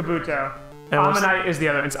 Kabuto. Ammonite is the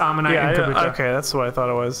other. It's Ammonite and Kabuto. Okay, that's what I thought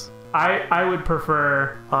it was. I would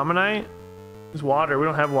prefer... Ammonite? It's water. We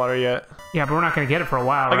don't have water yet. Yeah, but we're not going to get it for a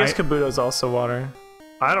while, I guess Kabuto's also water.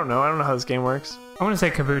 I don't know. I don't know how this game works. I want to say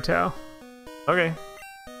Kabuto. Okay.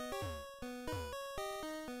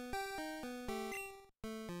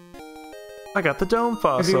 I got the dome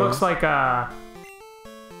fossil. Because he looks like a...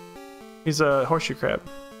 He's a horseshoe crab.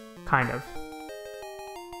 Kind of.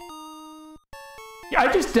 Yeah,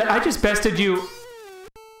 I just bested you.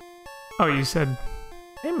 Oh, you said...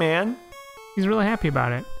 Hey, man. He's really happy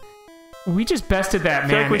about it. We just bested that,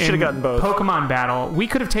 man. I feel like we should have gotten both. Pokemon battle. We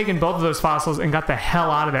could have taken both of those fossils and got the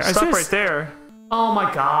hell out of there. Stop right there. Oh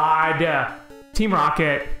my god. Team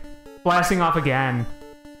Rocket. Blasting off again.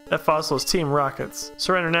 That fossil is Team Rockets.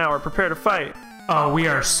 Surrender now or prepare to fight. Oh, we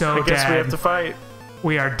are so dead. I guess we have to fight.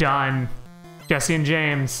 We are done. Jesse and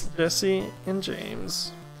James. Jesse and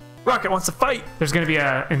James. Rocket wants to fight. There's going to be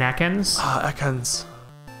an Ekans. Ah, Ekans.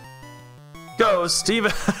 Go,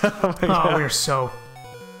 Steven. Oh, we're so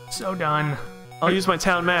done. I'll use my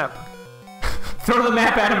town map. Throw the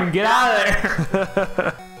map at him and get out of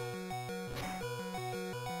there.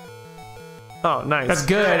 Oh, nice. That's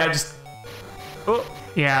good. I just... Oh.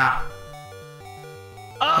 Yeah.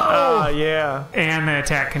 Oh! Yeah. And the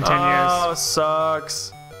attack continues. Oh,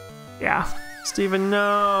 sucks. Yeah. Steven,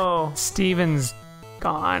 no. Steven's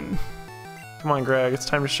gone. Come on, Greg. It's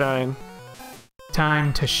time to shine.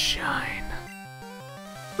 Time to shine.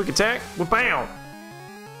 Quick attack. Bam.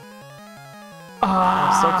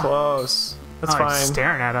 Ah. So close. That's fine. He's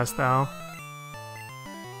staring at us, though.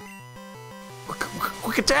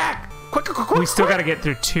 Quick attack. Quick. We still got to get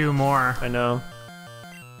through 2 more. I know.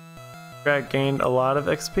 Greg gained a lot of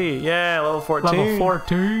XP. Yeah, level 14. Level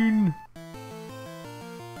 14.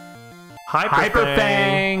 Hyper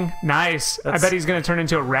Fang. Nice. I bet he's going to turn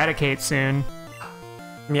into Eradicate soon.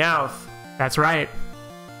 Meowth. That's right.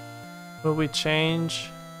 Will we change?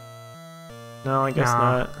 No, I guess No.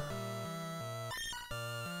 not.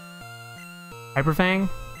 Hyperfang?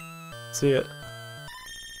 See it.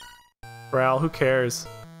 Growl, who cares?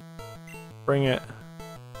 Bring it.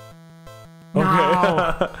 No.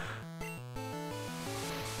 Okay.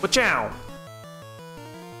 Wachow!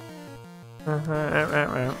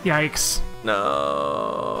 Yikes.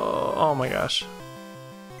 No. Oh my gosh.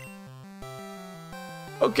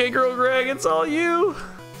 Okay, girl Greg, it's all you.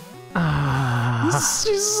 She's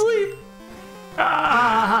asleep.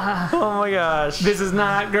 Oh my gosh. This is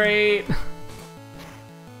not great.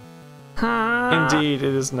 Indeed,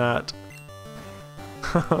 it is not.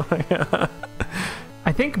 Oh my god.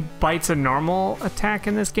 I think Bite's a normal attack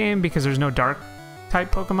in this game because there's no dark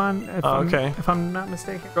type Pokemon. If I'm not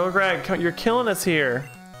mistaken. Girl Greg, you're killing us here.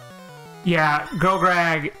 Yeah, Girl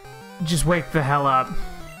Greg, just wake the hell up.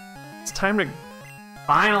 It's time to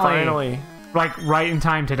Finally. Like right in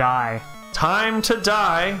time to die. Time to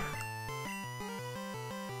die.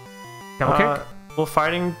 Double kick? Will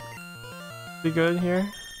fighting be good here?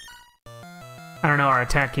 I don't know, our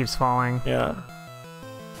attack keeps falling. Yeah.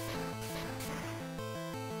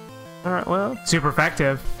 Alright, well. Super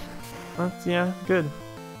effective. That's, yeah, good.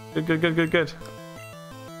 Good.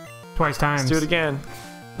 Twice times. Let's do it again.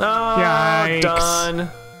 No, Yikes. Done.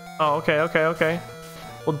 Oh, okay.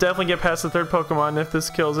 We'll definitely get past the third Pokemon if this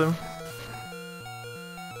kills him.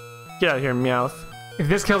 Get out of here, Meowth. If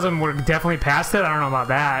this kills him, we're definitely past it. I don't know about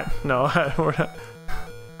that. No, we're not.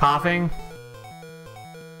 Coughing.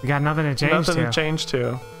 We got nothing to change Nothing to change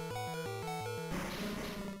to.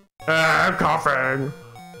 Coughing.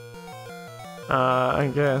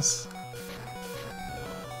 I guess.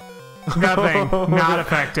 Nothing. Not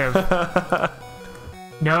effective.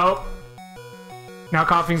 Nope. Now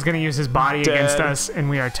Coughing's gonna use his body against us, and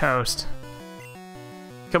we are toast.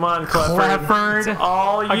 Come on, Clifford. Clifford!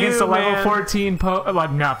 All you, against a level man. 14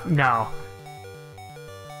 no.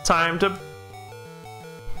 Time to...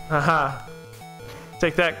 Haha.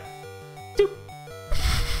 Take that. Doop.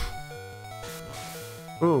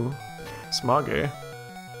 Ooh. Smoggy.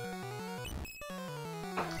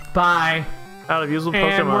 Bye. Out of usable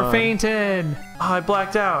Pokemon. And we're fainted. Oh, I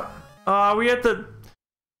blacked out. Oh, we at the...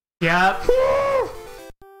 Yep.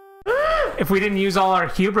 If we didn't use all our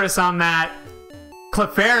hubris on that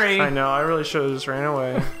Clefairy. I know, I really should have just ran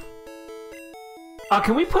away.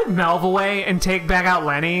 Can we put Melv away and take back out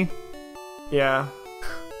Lenny? Yeah.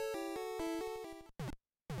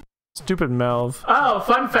 Stupid Melv. Oh,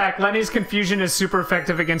 fun fact. Lenny's Confusion is super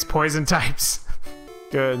effective against poison types.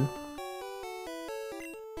 Good.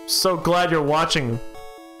 So glad you're watching.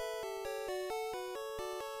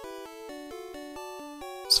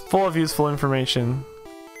 It's full of useful information.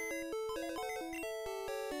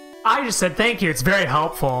 I just said thank you. It's very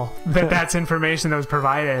helpful that that's information that was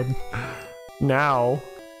provided. Now,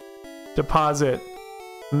 deposit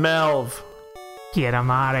Melv. Get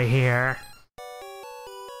him out of here.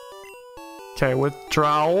 Okay,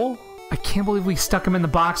 withdrawal. I can't believe we stuck him in the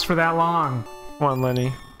box for that long. Come on,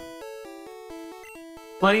 Lenny.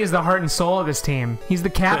 Lenny is the heart and soul of this team. He's the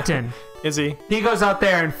captain. Is he? He goes out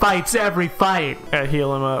there and fights every fight. Gotta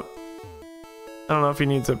heal him up. I don't know if he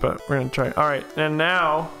needs it, but we're gonna try. Alright, and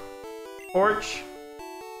now, Torch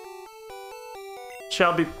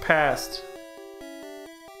shall be passed.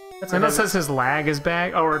 I know it says his lag is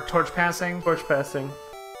bag. Oh, or torch passing. Torch passing.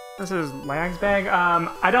 This is lag's bag.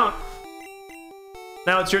 I don't.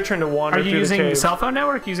 Now it's your turn to wander Are you through using the cave. cell phone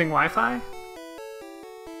network? Using Wi-Fi?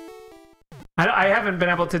 I haven't been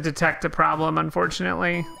able to detect a problem,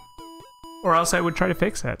 unfortunately, or else I would try to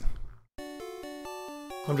fix it.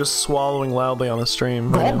 I'm just swallowing loudly on the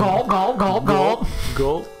stream. Gulp, gulp, gulp, gulp, gulp.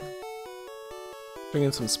 Gulp. Bring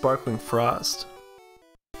in some sparkling frost.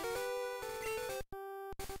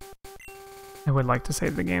 I would like to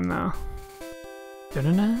save the game, though.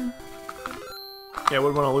 Da-da-da. Yeah,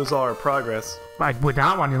 we want to lose all our progress. I would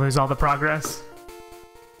not want to lose all the progress.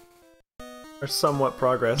 Or somewhat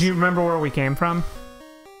progress. Do you remember where we came from?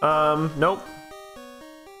 Nope.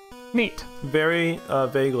 Neat. Very,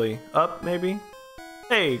 vaguely. Up, maybe?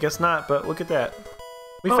 Hey, guess not, but look at that.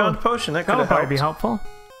 We found a potion. That could That'll have probably helped. be helpful.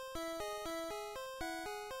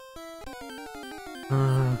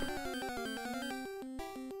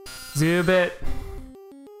 Zubit.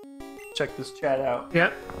 Check this chat out.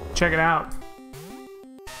 Yep. Check it out.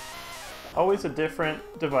 Always a different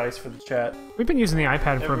device for the chat. We've been using the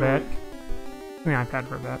iPad for a Every bit. week. The iPad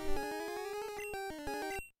for a bit.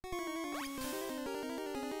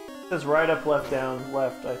 It says right up, left, down,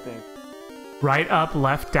 left, I think. Right, up,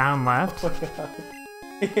 left, down, left. Oh my god.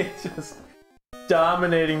 It's just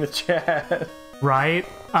dominating the chat. Right,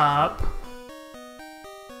 up.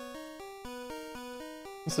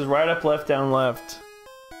 This is right, up, left, down, left.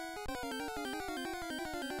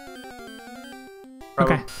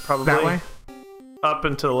 Okay. Probably That way? up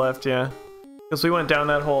and to the left, yeah. Because we went down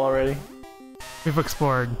that hole already. We've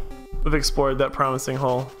explored. We've explored that promising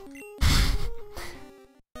hole.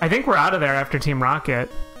 I think we're out of there after Team Rocket.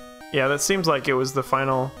 Yeah, that seems like it was the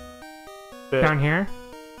final bit. Down here?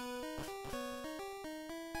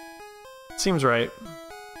 Seems right.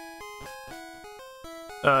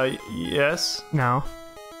 Yes? No.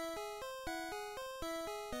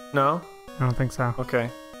 No? I don't think so. Okay.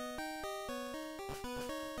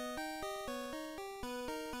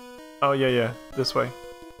 Oh, yeah. This way.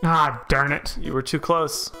 Ah, darn it. You were too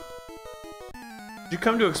close. Did you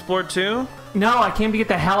come to explore too? No, I came to get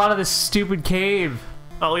the hell out of this stupid cave.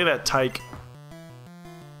 Oh, look at that tyke.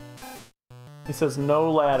 He says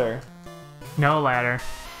no ladder. No ladder.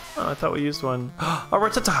 Oh, I thought we used one. Oh,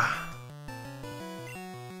 ratata!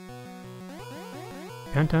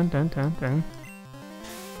 Dun dun dun dun dun.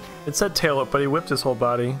 It said tail whip, but he whipped his whole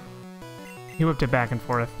body. He whipped it back and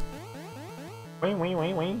forth. Wing, wing,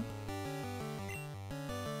 wing, wing.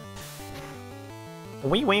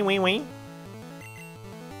 Wing, wing, wing, wing.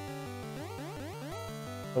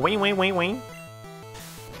 Wing, wing, wing, wing.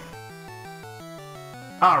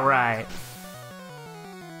 All right.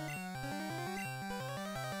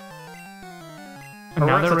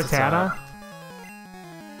 Another Rattata?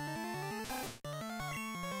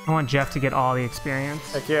 I want Jeff to get all the experience.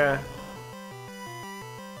 Heck yeah.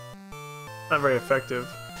 Not very effective.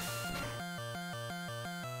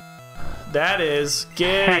 That is.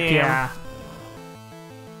 Get Heck him. yeah.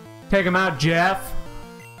 Take him out, Jeff.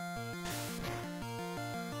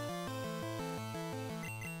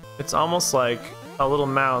 It's almost like a little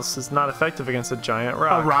mouse is not effective against a giant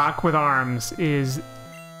rock. A rock with arms is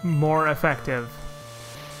more effective.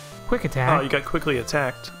 Quick attack. Oh, you got quickly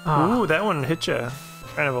attacked. Ah. Ooh, that one hit you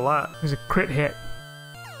kind of a lot. There's a crit hit.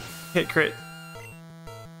 Hit crit.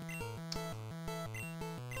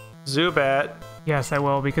 Zubat. Yes, I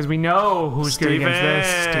will, because we know who's good against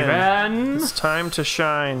this. Steven! It's time to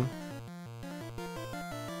shine.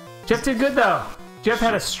 Jeff did good, though. Jeff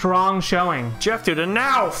had a strong showing. Jeff did a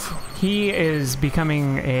nauf! He is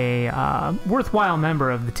becoming a worthwhile member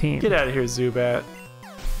of the team. Get out of here, Zubat.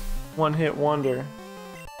 One hit wonder.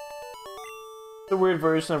 The weird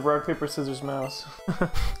version of rock, paper, scissors, mouse.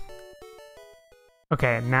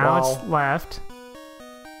 Okay, now Wow. it's left.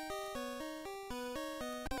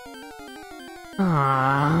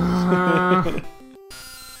 Ah.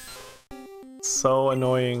 So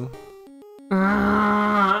annoying.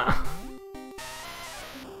 Ah.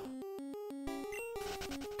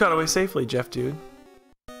 Got away safely, Jeff, dude.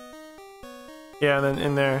 Yeah, and then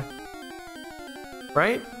in there.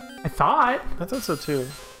 Right? I thought. I thought so too.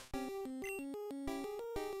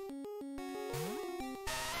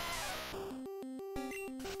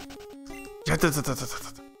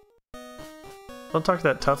 Don't talk to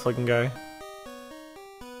that tough looking guy.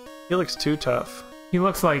 He looks too tough. He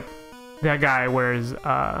looks like that guy wears,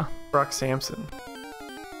 Brock Sampson.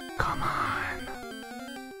 Come on.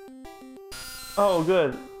 Oh,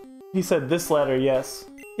 good. He said this ladder, yes.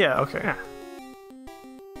 Yeah, okay. Yeah.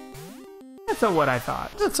 That's what I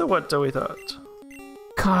thought. That's what we thought.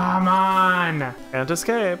 Come on. Can't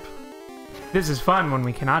escape. This is fun when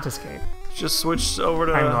we cannot escape. Just switch over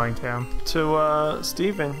to I'm going to.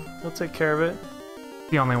 Steven. He'll take care of it.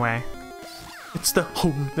 The only way. It's the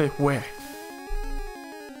only way.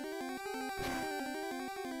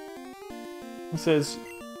 He says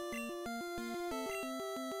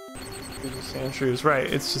sand shrews.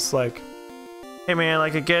 Right, it's just like, hey man,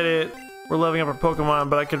 like I get it, we're leveling up our Pokemon,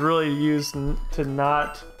 but I could really use to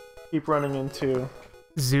not keep running into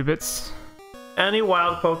Zubits. any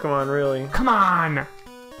wild Pokemon, really. Come on!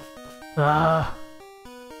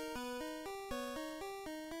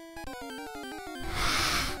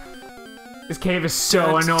 This cave is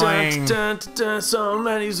so annoying. So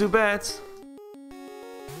many Zubats.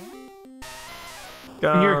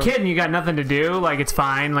 When you're a kid and you got nothing to do, like it's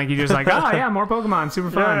fine. Like you just like, oh yeah, more Pokemon, super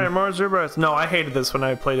fun. Yeah, more Zubats. No, I hated this when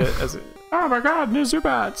I played it as a... Oh my god, new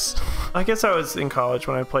Zubats. I guess I was in college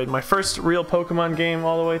when I played my first real Pokemon game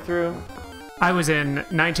all the way through. I was in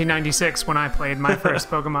 1996 when I played my first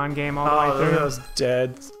Pokemon game all the way Oh, through. those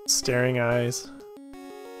dead, staring eyes.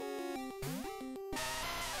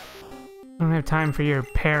 I don't have time for your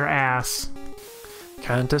pear ass.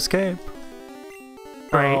 Can't escape.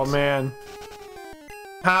 Right. Oh, man.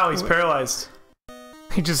 How? He's paralyzed.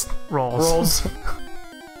 He just rolls. Rolls.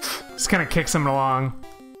 Just kind of kicks him along.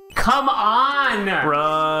 Come on!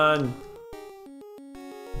 Run.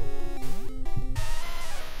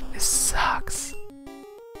 This sucks.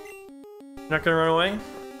 Not gonna run away?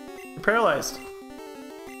 You're paralyzed.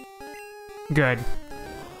 Good.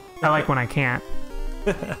 I like when I can't.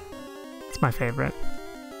 It's my favorite.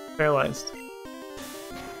 Paralyzed.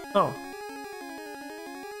 Oh.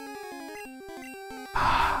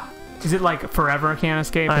 Is it like forever can't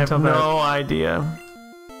escape I have until no idea.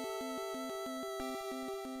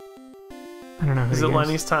 I don't know who Is to it use.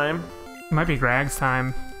 Lenny's time? It might be Grag's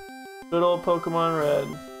time. Good old Pokemon Red.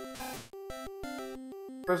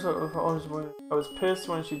 First of all, I was pissed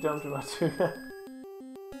when she dumped about 2.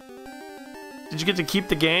 Did you get to keep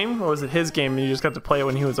the game, or was it his game and you just got to play it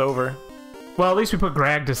when he was over? Well, at least we put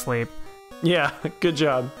Grag to sleep. Yeah, good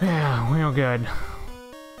job. Yeah, real good.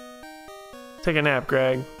 Take a nap,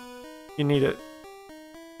 Greg. You need it.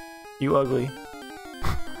 You ugly.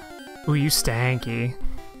 Ooh, you stanky.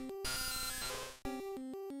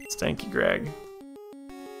 Stanky Greg.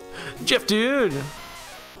 Jeff, dude!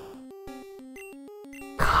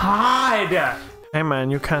 God! Hey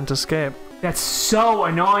man, you can't escape. That's so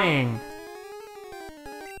annoying.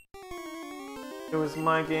 It was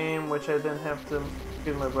my game, which I didn't have to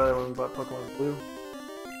give my brother when we bought Pokemon Blue.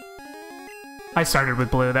 I started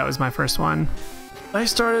with blue. That was my first one. I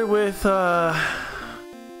started with,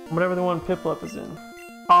 whatever the one Piplup is in.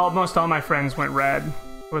 Almost all my friends went red.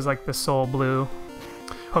 It was like the sole blue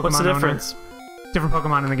Pokemon What's the owner. difference? Different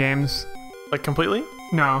Pokemon in the games. Like, completely?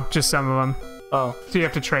 No, just some of them. Oh. So you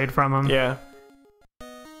have to trade from them. Yeah.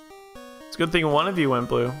 It's a good thing one of you went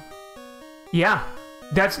blue. Yeah.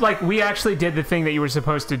 That's like, we actually did the thing that you were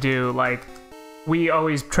supposed to do. Like, we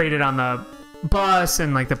always traded on the bus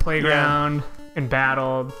and like the playground and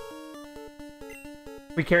battled.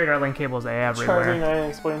 We carried our link cables everywhere. Charlie 9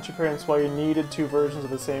 explained to your parents why you needed 2 versions of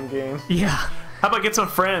the same game. Yeah. How about get some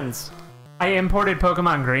friends? I imported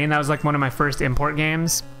Pokemon Green. That was like one of my first import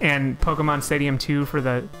games. And Pokemon Stadium 2 for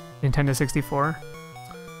the Nintendo 64.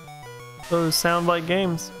 Those sound like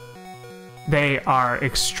games. They are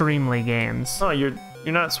extremely games. Oh, you're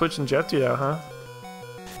not switching Jeff Dude out, huh?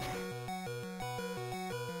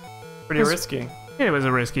 Pretty risky. It was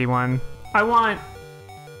a risky one.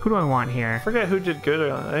 Who do I want here? I forget who did good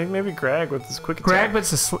on it. I think maybe Greg with his quick attack. Greg,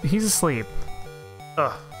 but he's asleep.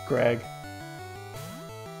 Ugh, Greg.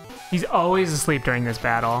 He's always asleep during this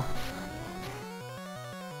battle.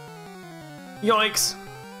 Yoinks!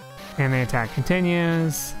 And the attack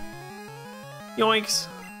continues. Yoinks!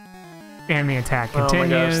 And the attack Oh continues.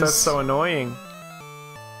 my gosh, that's so annoying.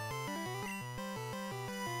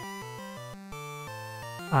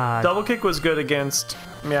 Double kick was good against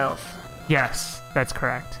Meowth. Yes, that's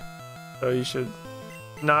correct. So you should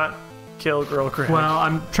not kill Girl Greg. Well,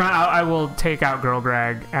 I'm trying. I will take out Girl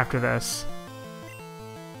Greg after this.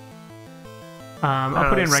 I'll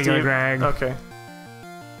put in regular Steve. Greg. Okay.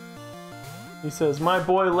 He says, "My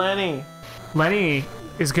boy Lenny." Lenny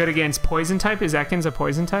is good against poison type. Is Ekans a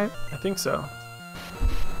poison type? I think so.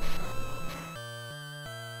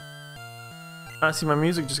 Honestly, my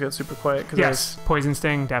music just got super quiet. Yes, poison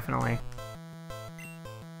sting, definitely.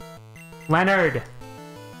 Leonard.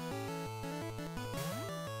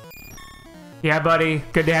 Yeah, buddy.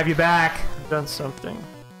 Good to have you back. I've done something.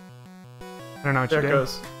 I don't know what There you it did.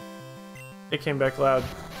 goes. It came back loud.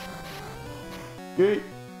 Yeet.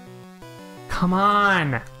 Come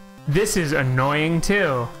on. This is annoying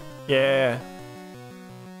too. Yeah.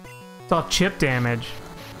 It's all chip damage.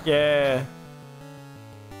 Yeah.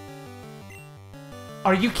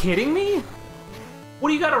 Are you kidding me? What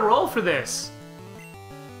do you got to roll for this?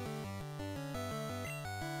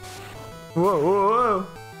 Whoa, whoa, whoa.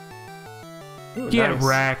 Ooh, Get nice.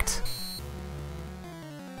 wrecked.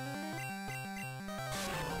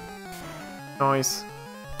 Nice.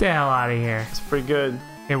 Get the hell out of here. It's pretty good.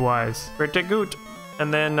 It was. Pretty good.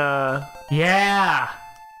 And then, Yeah.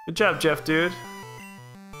 good job, Jeff, dude.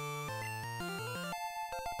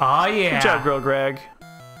 Oh, yeah. Good job, Girl Greg.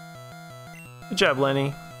 Good job,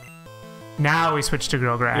 Lenny. Now we switch to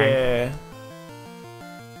Girl Greg. Yeah.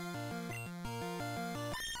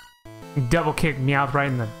 Double kick Meowth right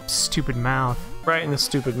in the stupid mouth. Right in the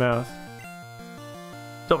stupid mouth.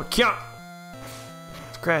 Double kick.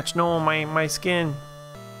 Scratch, no, my skin.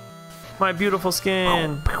 My beautiful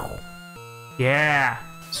skin. Yeah.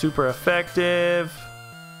 Super effective.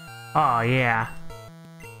 Oh, yeah.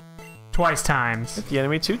 Twice times. Hit the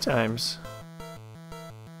enemy 2 times.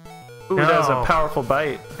 Ooh, that was a No. powerful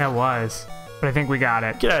bite. That was. But I think we got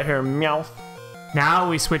it. Get out of here, Meowth. Now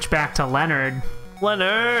we switch back to Leonard.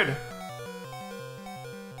 Leonard!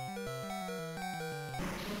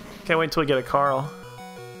 Can't wait till we get a Carl.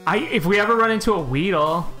 If we ever run into a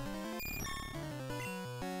Weedle.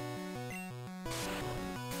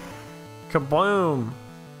 Kaboom!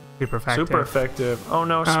 Super effective. Super effective. Oh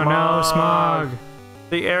no, Oh Smog. no, Smog.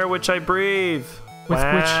 The air which I breathe.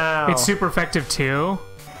 Wow. Which it's super effective too.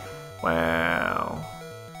 Wow.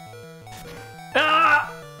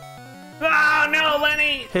 Ah! Oh no,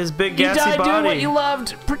 Lenny! His big You gassy died body. doing what you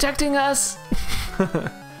loved, protecting us.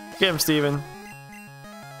 Get him, Steven.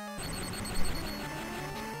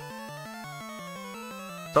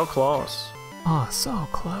 So close. Oh, so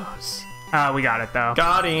close. We got it though.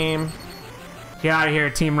 Got him. Get out of here,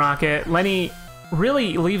 Team Rocket. Lenny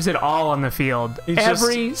really leaves it all on the field. He's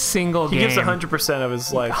Every single He game. gives 100% of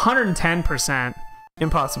his life. 110%.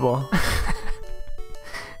 Impossible.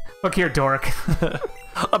 Look here, dork.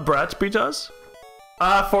 A brat beat us?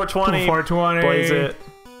 420. 420. Blaze it.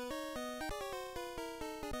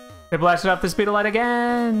 They blasted up the speed of light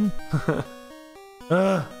again.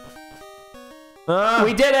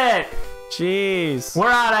 We did it! Jeez. We're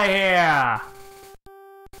out of here!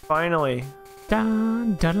 Finally.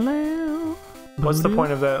 Dun, dun, dun. What's the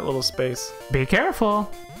point of that little space? Be careful.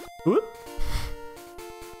 Whoop.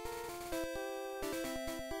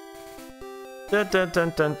 Dun, dun,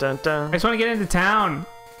 dun, dun, dun, I dun. just want to get into town.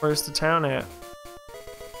 Where's the town at?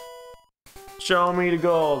 Show me the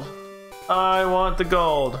gold. I want the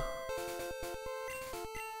gold.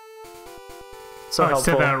 So I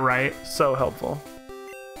helpful. said that right. So helpful.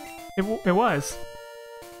 It was.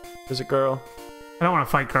 There's a girl. I don't want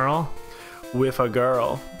to fight girl. With a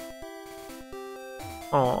girl.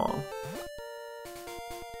 Aw.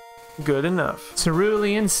 Good enough.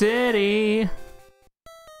 Cerulean City.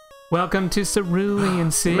 Welcome to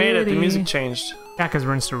Cerulean City. Made it. The music changed. Yeah, because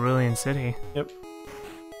we're in Cerulean City. Yep.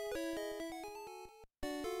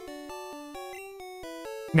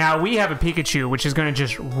 Now we have a Pikachu, which is going to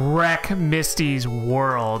just wreck Misty's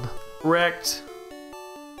world. Wrecked.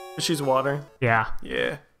 She's water. Yeah.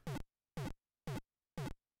 Yeah.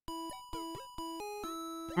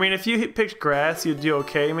 I mean, if you picked grass, you'd do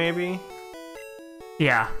okay, maybe.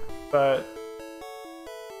 Yeah. But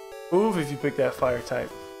oof, if you pick that fire type.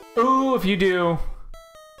 Ooh, if you do.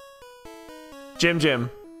 Jim.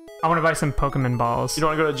 I want to buy some Pokemon balls. You don't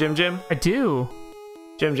want to go to Jim? I do.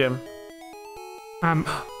 Jim.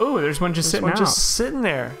 Ooh, there's one just sitting out. Just sitting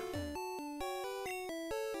there.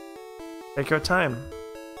 Take your time.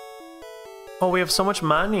 Oh, we have so much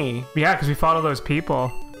money. Yeah, because we fought all those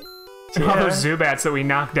people. And all those Zubats that we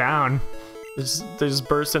knocked down. They just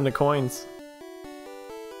burst into coins.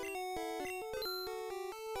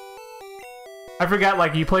 I forgot,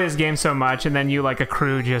 like, you play this game so much, and then you, like,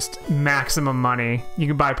 accrue just maximum money. You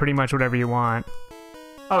can buy pretty much whatever you want.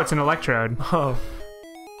 Oh, it's an Electrode. Oh.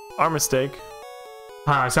 Our mistake.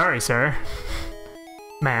 Sorry, sir.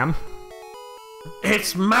 Ma'am.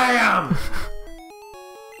 It's ma'am!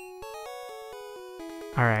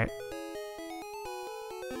 Alright.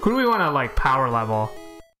 Who do we want to, like, power level?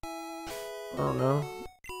 I don't know.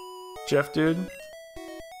 Jeff dude?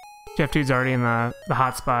 Jeff dude's already in the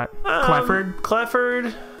hot spot.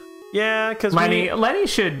 Clefford? Yeah, because Lenny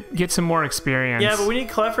should get some more experience. Yeah, but we need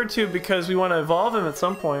Clefford too because we want to evolve him at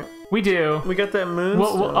some point. We do. We got that moon.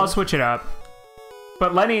 I'll switch it up.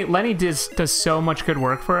 But Lenny does so much good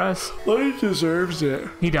work for us. Lenny deserves it.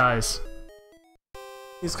 He does.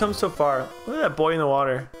 He's come so far. Look at that boy in the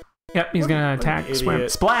water. Yep, he's gonna attack. Swim.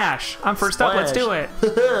 Splash! I'm first up. Let's do it.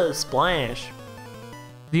 Splash.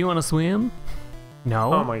 Do you want to swim?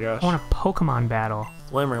 No. Oh my gosh. I want a Pokemon battle.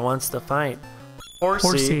 Swimmer wants to fight.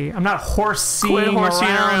 Horsey. I'm not horseying Quit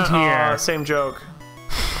horseying around here. Oh, same joke.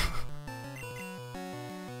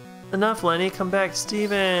 Enough, Lenny. Come back,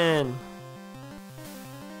 Steven.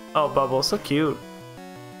 Oh, Bubble, so cute.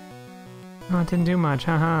 Oh, it didn't do much,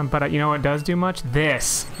 haha. But you know what does do much?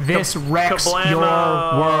 This wrecks Kablamo! your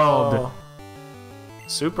world.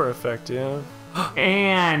 Super effective.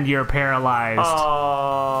 And you're paralyzed.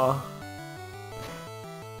 Aww.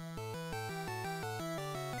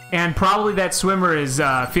 And probably that swimmer is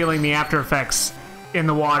feeling the after effects in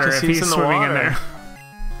the water if he's swimming in there.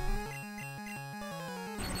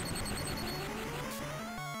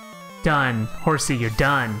 Done. Horsey, you're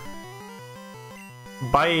done.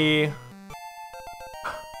 Bye.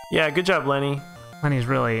 Yeah, good job, Lenny. Lenny's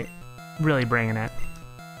really bringing it.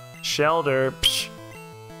 Shelter. Psh.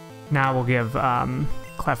 Now we'll give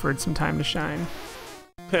Clefford some time to shine.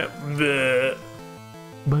 Bleh.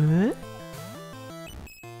 But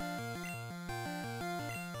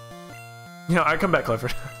Yeah, I come back,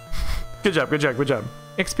 Clifford. Good job.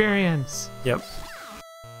 experience. Yep.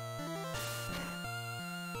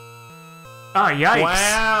 Oh, yikes.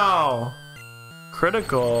 Wow.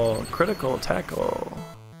 Critical tackle.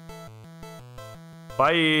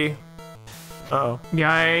 Bye. Uh-oh.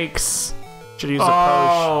 Yikes. Should use a potion.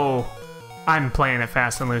 Oh. I'm playing it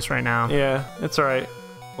fast and loose right now. Yeah, it's alright.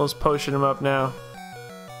 We'll just potion him up now.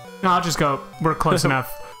 No, I'll just go. We're close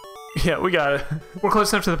enough. Yeah, we got it. We're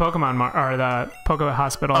close enough to the Pokemon or the Poke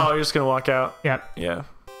Hospital. Oh, you're just gonna walk out? Yep. Yeah.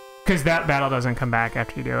 Because that battle doesn't come back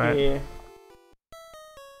after you do it.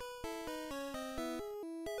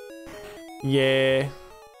 Yeah.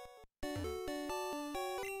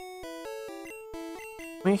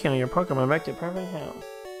 Weaken your Pokemon back to perfect health.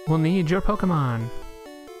 We'll need your Pokemon.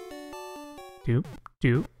 Doop,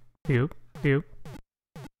 doop, doop, doop.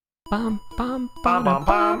 Bum, bum, Bum, bum,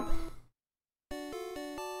 bum.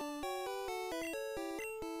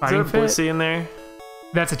 Is there a Blissey in there?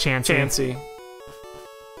 That's a Chansey. Chansey.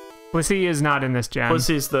 Blissey is not in this gen.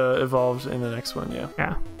 Blissey's the evolved in the next one, yeah.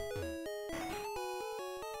 Yeah.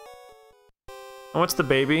 And what's the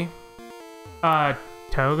baby?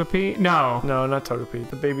 Togepi? No. No, not Togepi.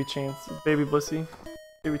 The baby Baby Blissey.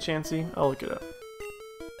 Baby Chansey. I'll look it up.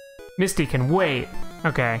 Misty can wait.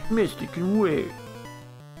 Okay. Misty can wait.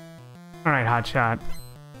 Alright, Hotshot.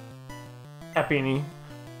 Happiny.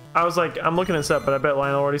 I was like, I'm looking this up, but I bet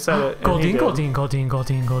Lionel already said it. Goldeen, Goldeen, Goldeen,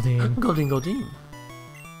 Goldeen, Goldeen. Goldeen, Goldeen.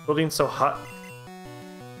 Goldeen's so hot.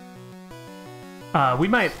 We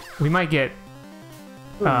might get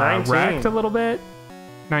Ooh, 19. wrecked a little bit.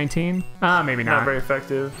 19? Maybe not. Not very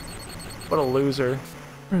effective. What a loser.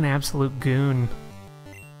 What an absolute goon.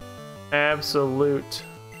 Absolute.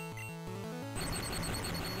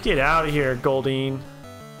 Get out of here, Goldeen.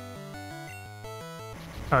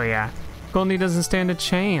 Oh yeah. Goldeen doesn't stand a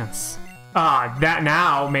chance. That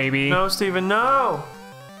now, maybe. No, Steven, no!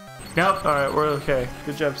 Nope. Alright, we're okay.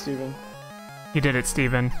 Good job, Steven. You did it,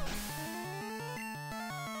 Steven.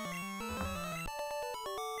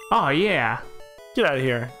 Oh yeah. Get out of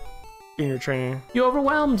here. Junior trainer. You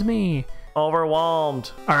overwhelmed me.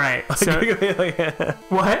 Overwhelmed. Alright, so...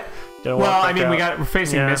 What? Well, I mean, we're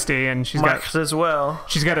facing Misty, and she's Max got... as well.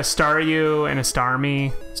 She's got a Staryu and a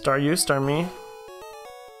Starmie. Star you, Star me.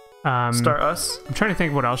 Star us. I'm trying to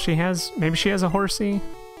think what else she has. Maybe she has a Horsey?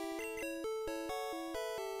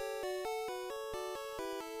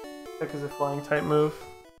 That is a flying type move.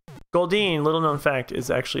 Goldeen, little known fact,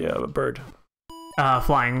 is actually a bird.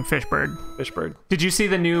 Flying fish bird. Fish bird. Did you see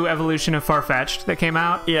the new evolution of Farfetch'd that came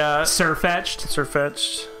out? Yeah. Surfetch'd.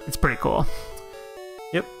 Surfetch'd. It's pretty cool.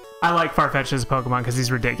 Yep. I like Farfetch'd as a Pokemon because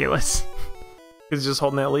he's ridiculous. He's just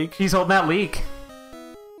holding that leak? He's holding that leak.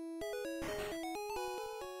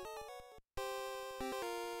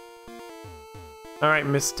 Alright,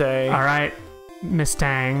 Mistay. Alright,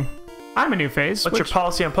 Mistang. I'm a new face. What's your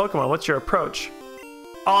policy on Pokemon? What's your approach?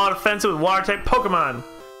 All out offensive with water type Pokemon.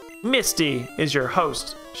 Misty is your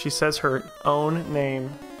host. She says her own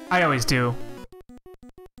name. I always do.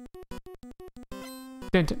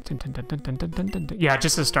 Yeah,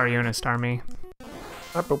 just a Staryu and a Starmie.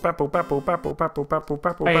 A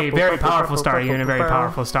very powerful Staryu and a very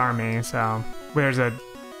powerful Starmie, so there's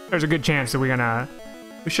a good chance that we're gonna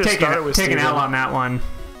take an L on that one.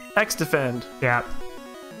 X defend. Yeah.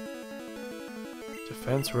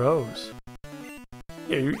 Defense rose.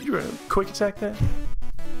 Yeah, you're gonna quick attack that?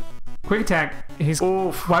 Quick attack.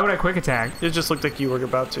 Oof. Why would I quick attack? It just looked like you were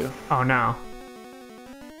about to. Oh no.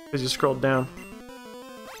 Because you scrolled down.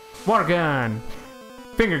 Water gun.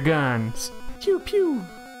 Finger guns. Pew pew.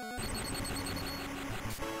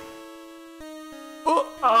 Oh.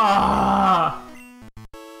 Ah.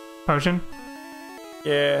 Potion.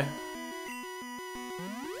 Yeah.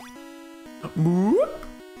 Whoop.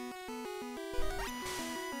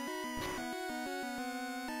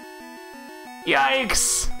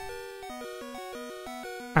 Yikes!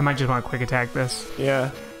 I might just want to quick attack this.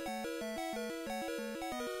 Yeah.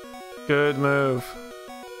 Good move.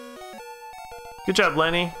 Good job,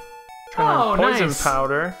 Lenny. Trying to poison nice.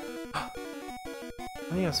 powder.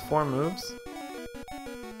 Lenny has 4 moves.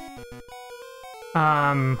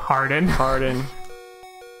 Harden. Harden.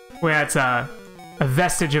 Well, that's a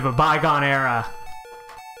vestige of a bygone era.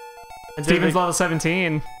 Steven's level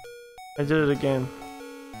 17. I did it again.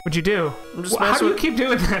 What'd you do? I'm just How do you keep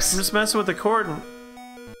doing this? I'm just messing with the cord.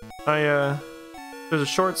 And there's a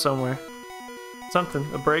short somewhere. Something.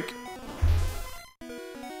 A break.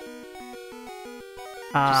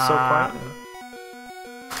 Just so quiet now.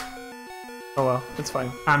 Oh well, it's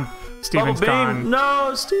fine. Steven's Bubble gone. Beam.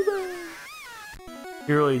 No, Steven!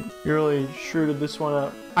 You really shrewded this one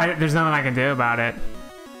up. There's nothing I can do about it.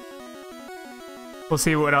 We'll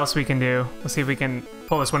see what else we can do. We'll see if we can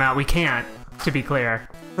pull this one out. We can't, to be clear.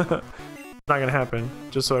 Not gonna happen,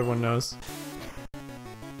 just so everyone knows.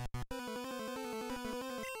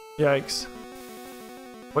 Yikes.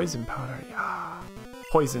 Poison powder, yeah.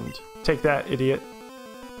 Poisoned. Take that, idiot.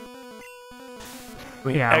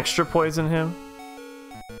 We extra poison him.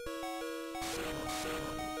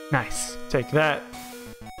 Nice. Take that.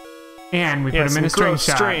 And we put him in a string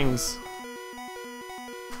shot. Strings.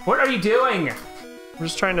 What are you doing? I'm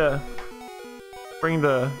just trying to bring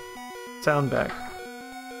the sound back.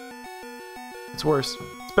 It's worse.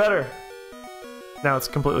 It's better. Now it's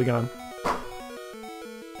completely gone.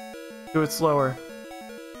 Do it slower.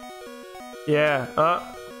 Yeah.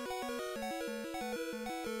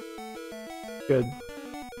 Good.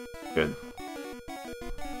 Good.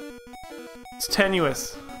 It's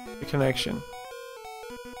tenuous, the connection.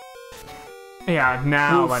 Yeah,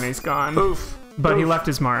 now Oof. Lenny's gone. Oof. But Oof. he left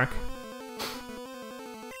his mark.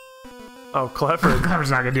 Oh, Clifford.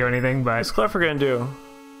 Clever's not gonna do anything, but... What's Clifford gonna do?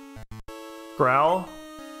 Growl?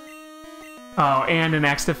 Oh, and an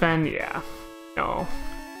X defend? Yeah. No.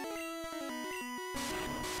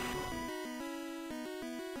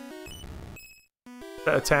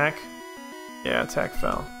 That attack? Yeah, attack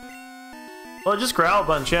fell. Well, just growl a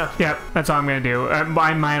bunch, yeah. Yep, that's all I'm gonna do.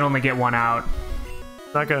 I might only get one out.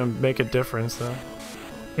 Not gonna make a difference, though.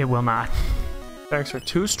 It will not. Attacks are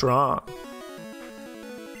too strong.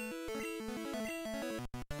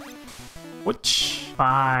 Which?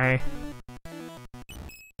 Bye.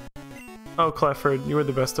 Oh, Clifford, you were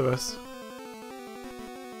the best of us.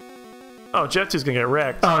 Oh, Jeff2's gonna get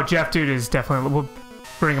wrecked. Oh, Jeff Dude is definitely... We'll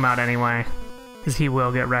bring him out anyway. Because he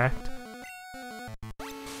will get wrecked.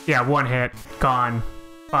 Yeah, one hit. Gone.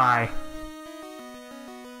 Bye.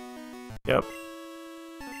 Yep.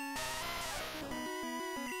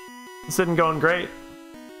 This isn't going great.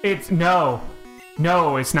 It's... No.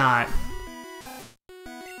 No, it's not.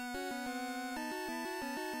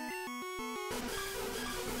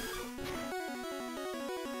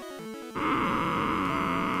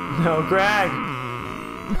 No, Greg!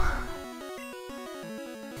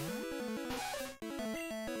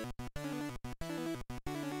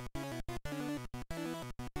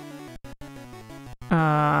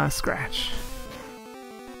 Scratch.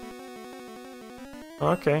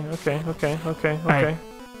 Okay. Right.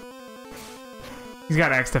 He's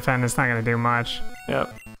got X defend, it's not gonna do much.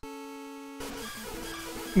 Yep.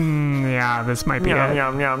 Yeah, this might be it.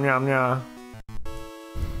 Yum.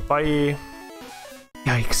 Bye.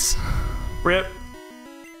 Yikes. Rip.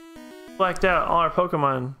 Blacked out. All our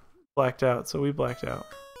Pokemon blacked out, so we blacked out.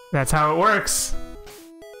 That's how it works.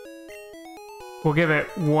 We'll give it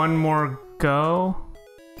one more go.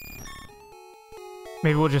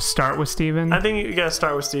 Maybe we'll just start with Steven. I think you gotta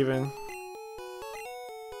start with Steven.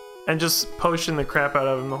 And just potion the crap out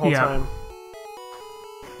of him the whole time.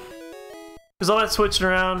 Because all that switching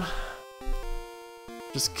around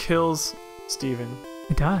just kills Steven.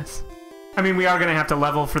 It does. I mean, we are going to have to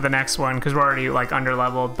level for the next one because we're already, like,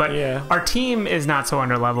 under-leveled. But yeah. Our team is not so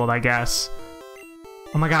under-leveled, I guess.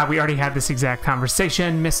 Oh my god, we already had this exact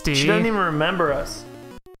conversation. Misty. She doesn't even remember us.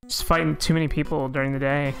 Just fighting too many people during the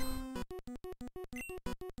day.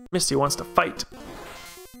 Misty wants to fight.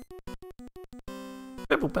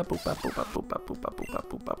 What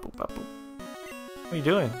are you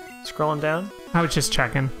doing? Scrolling down? I was just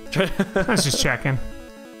checking. I was just checking.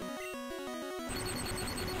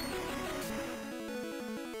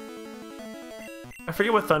 I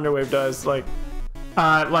forget what Thunder Wave does. Like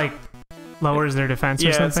lowers their defense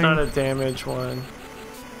or something? Yeah, it's not a damage one.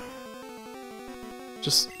 It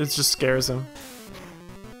just scares him.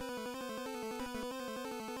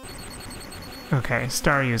 Okay,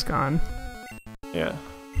 Staryu's gone. Yeah.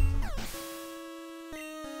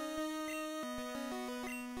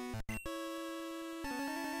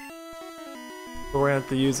 But we're gonna have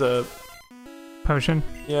to use a potion?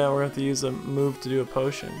 Yeah, we're gonna have to use a move to do a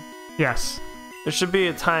potion. Yes. There should be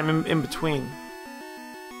a time in between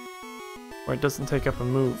where it doesn't take up a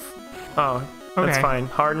move. Oh, that's fine.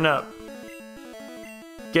 Harden up.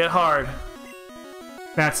 Get hard.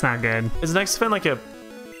 That's not good. Is next defend like a...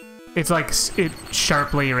 It's like it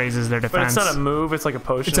sharply raises their defense. But it's not a move, it's like a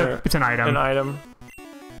potion. It's an item. An item.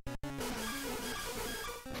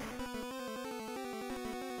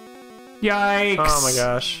 Yikes. Oh my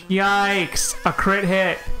gosh. Yikes. A crit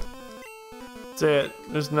hit. That's it.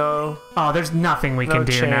 There's no... Oh, there's nothing we can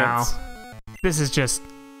do now. This is just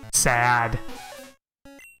sad.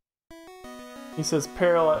 He says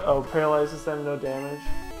paralyzes them, no damage.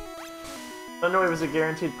 Thunderwave is a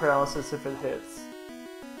guaranteed paralysis if it hits.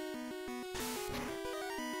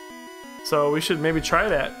 So we should maybe try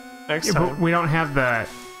that next time. But we don't have the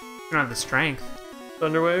strength.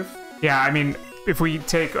 Thunderwave? Yeah, I mean, if we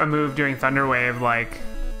take a move doing Thunderwave, like...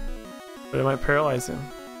 But it might paralyze him.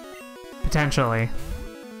 Potentially.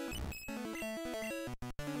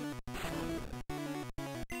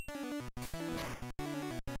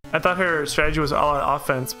 I thought her strategy was all out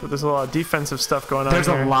offense, but there's a lot of defensive stuff going on. There's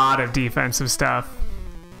a lot of defensive stuff.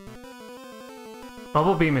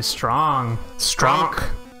 Bubble beam is strong. Strong.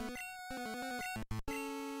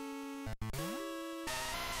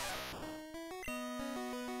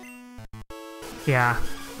 Yeah,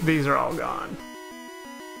 these are all gone.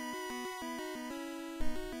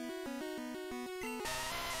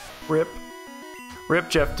 Rip. Rip,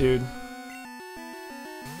 Jeff, dude.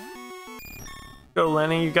 Go,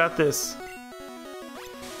 Lenny, you got this.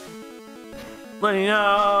 Lenny,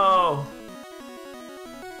 no!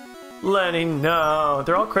 Lenny, no!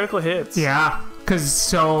 They're all critical hits. Yeah, because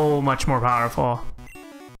so much more powerful.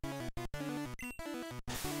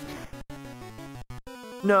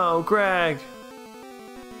 No, Greg.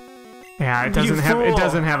 Yeah, it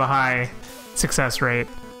doesn't have a high success rate.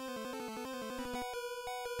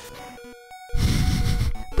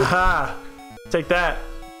 Haha! Take that.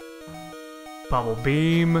 Bubble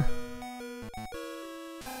beam.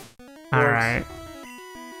 All right.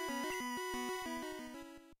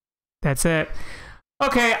 That's it.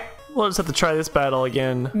 Okay. We'll just have to try this battle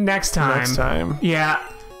again. Next time. Next time. Yeah.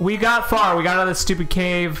 We got far. We got out of the stupid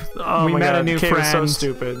cave. Oh we my met God, a new the cave friend. is so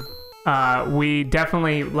stupid. We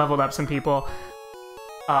definitely leveled up some people.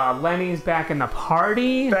 Lenny's back in the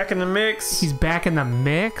party. Back in the mix. He's back in the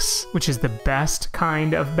mix, which is the best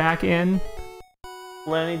kind of back in.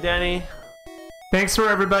 Lenny, Denny. Thanks for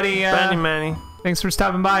everybody. Benny, Manny. Thanks for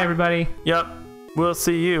stopping by, everybody. Yep. We'll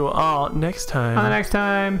see you all next time. On the next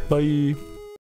time. Bye.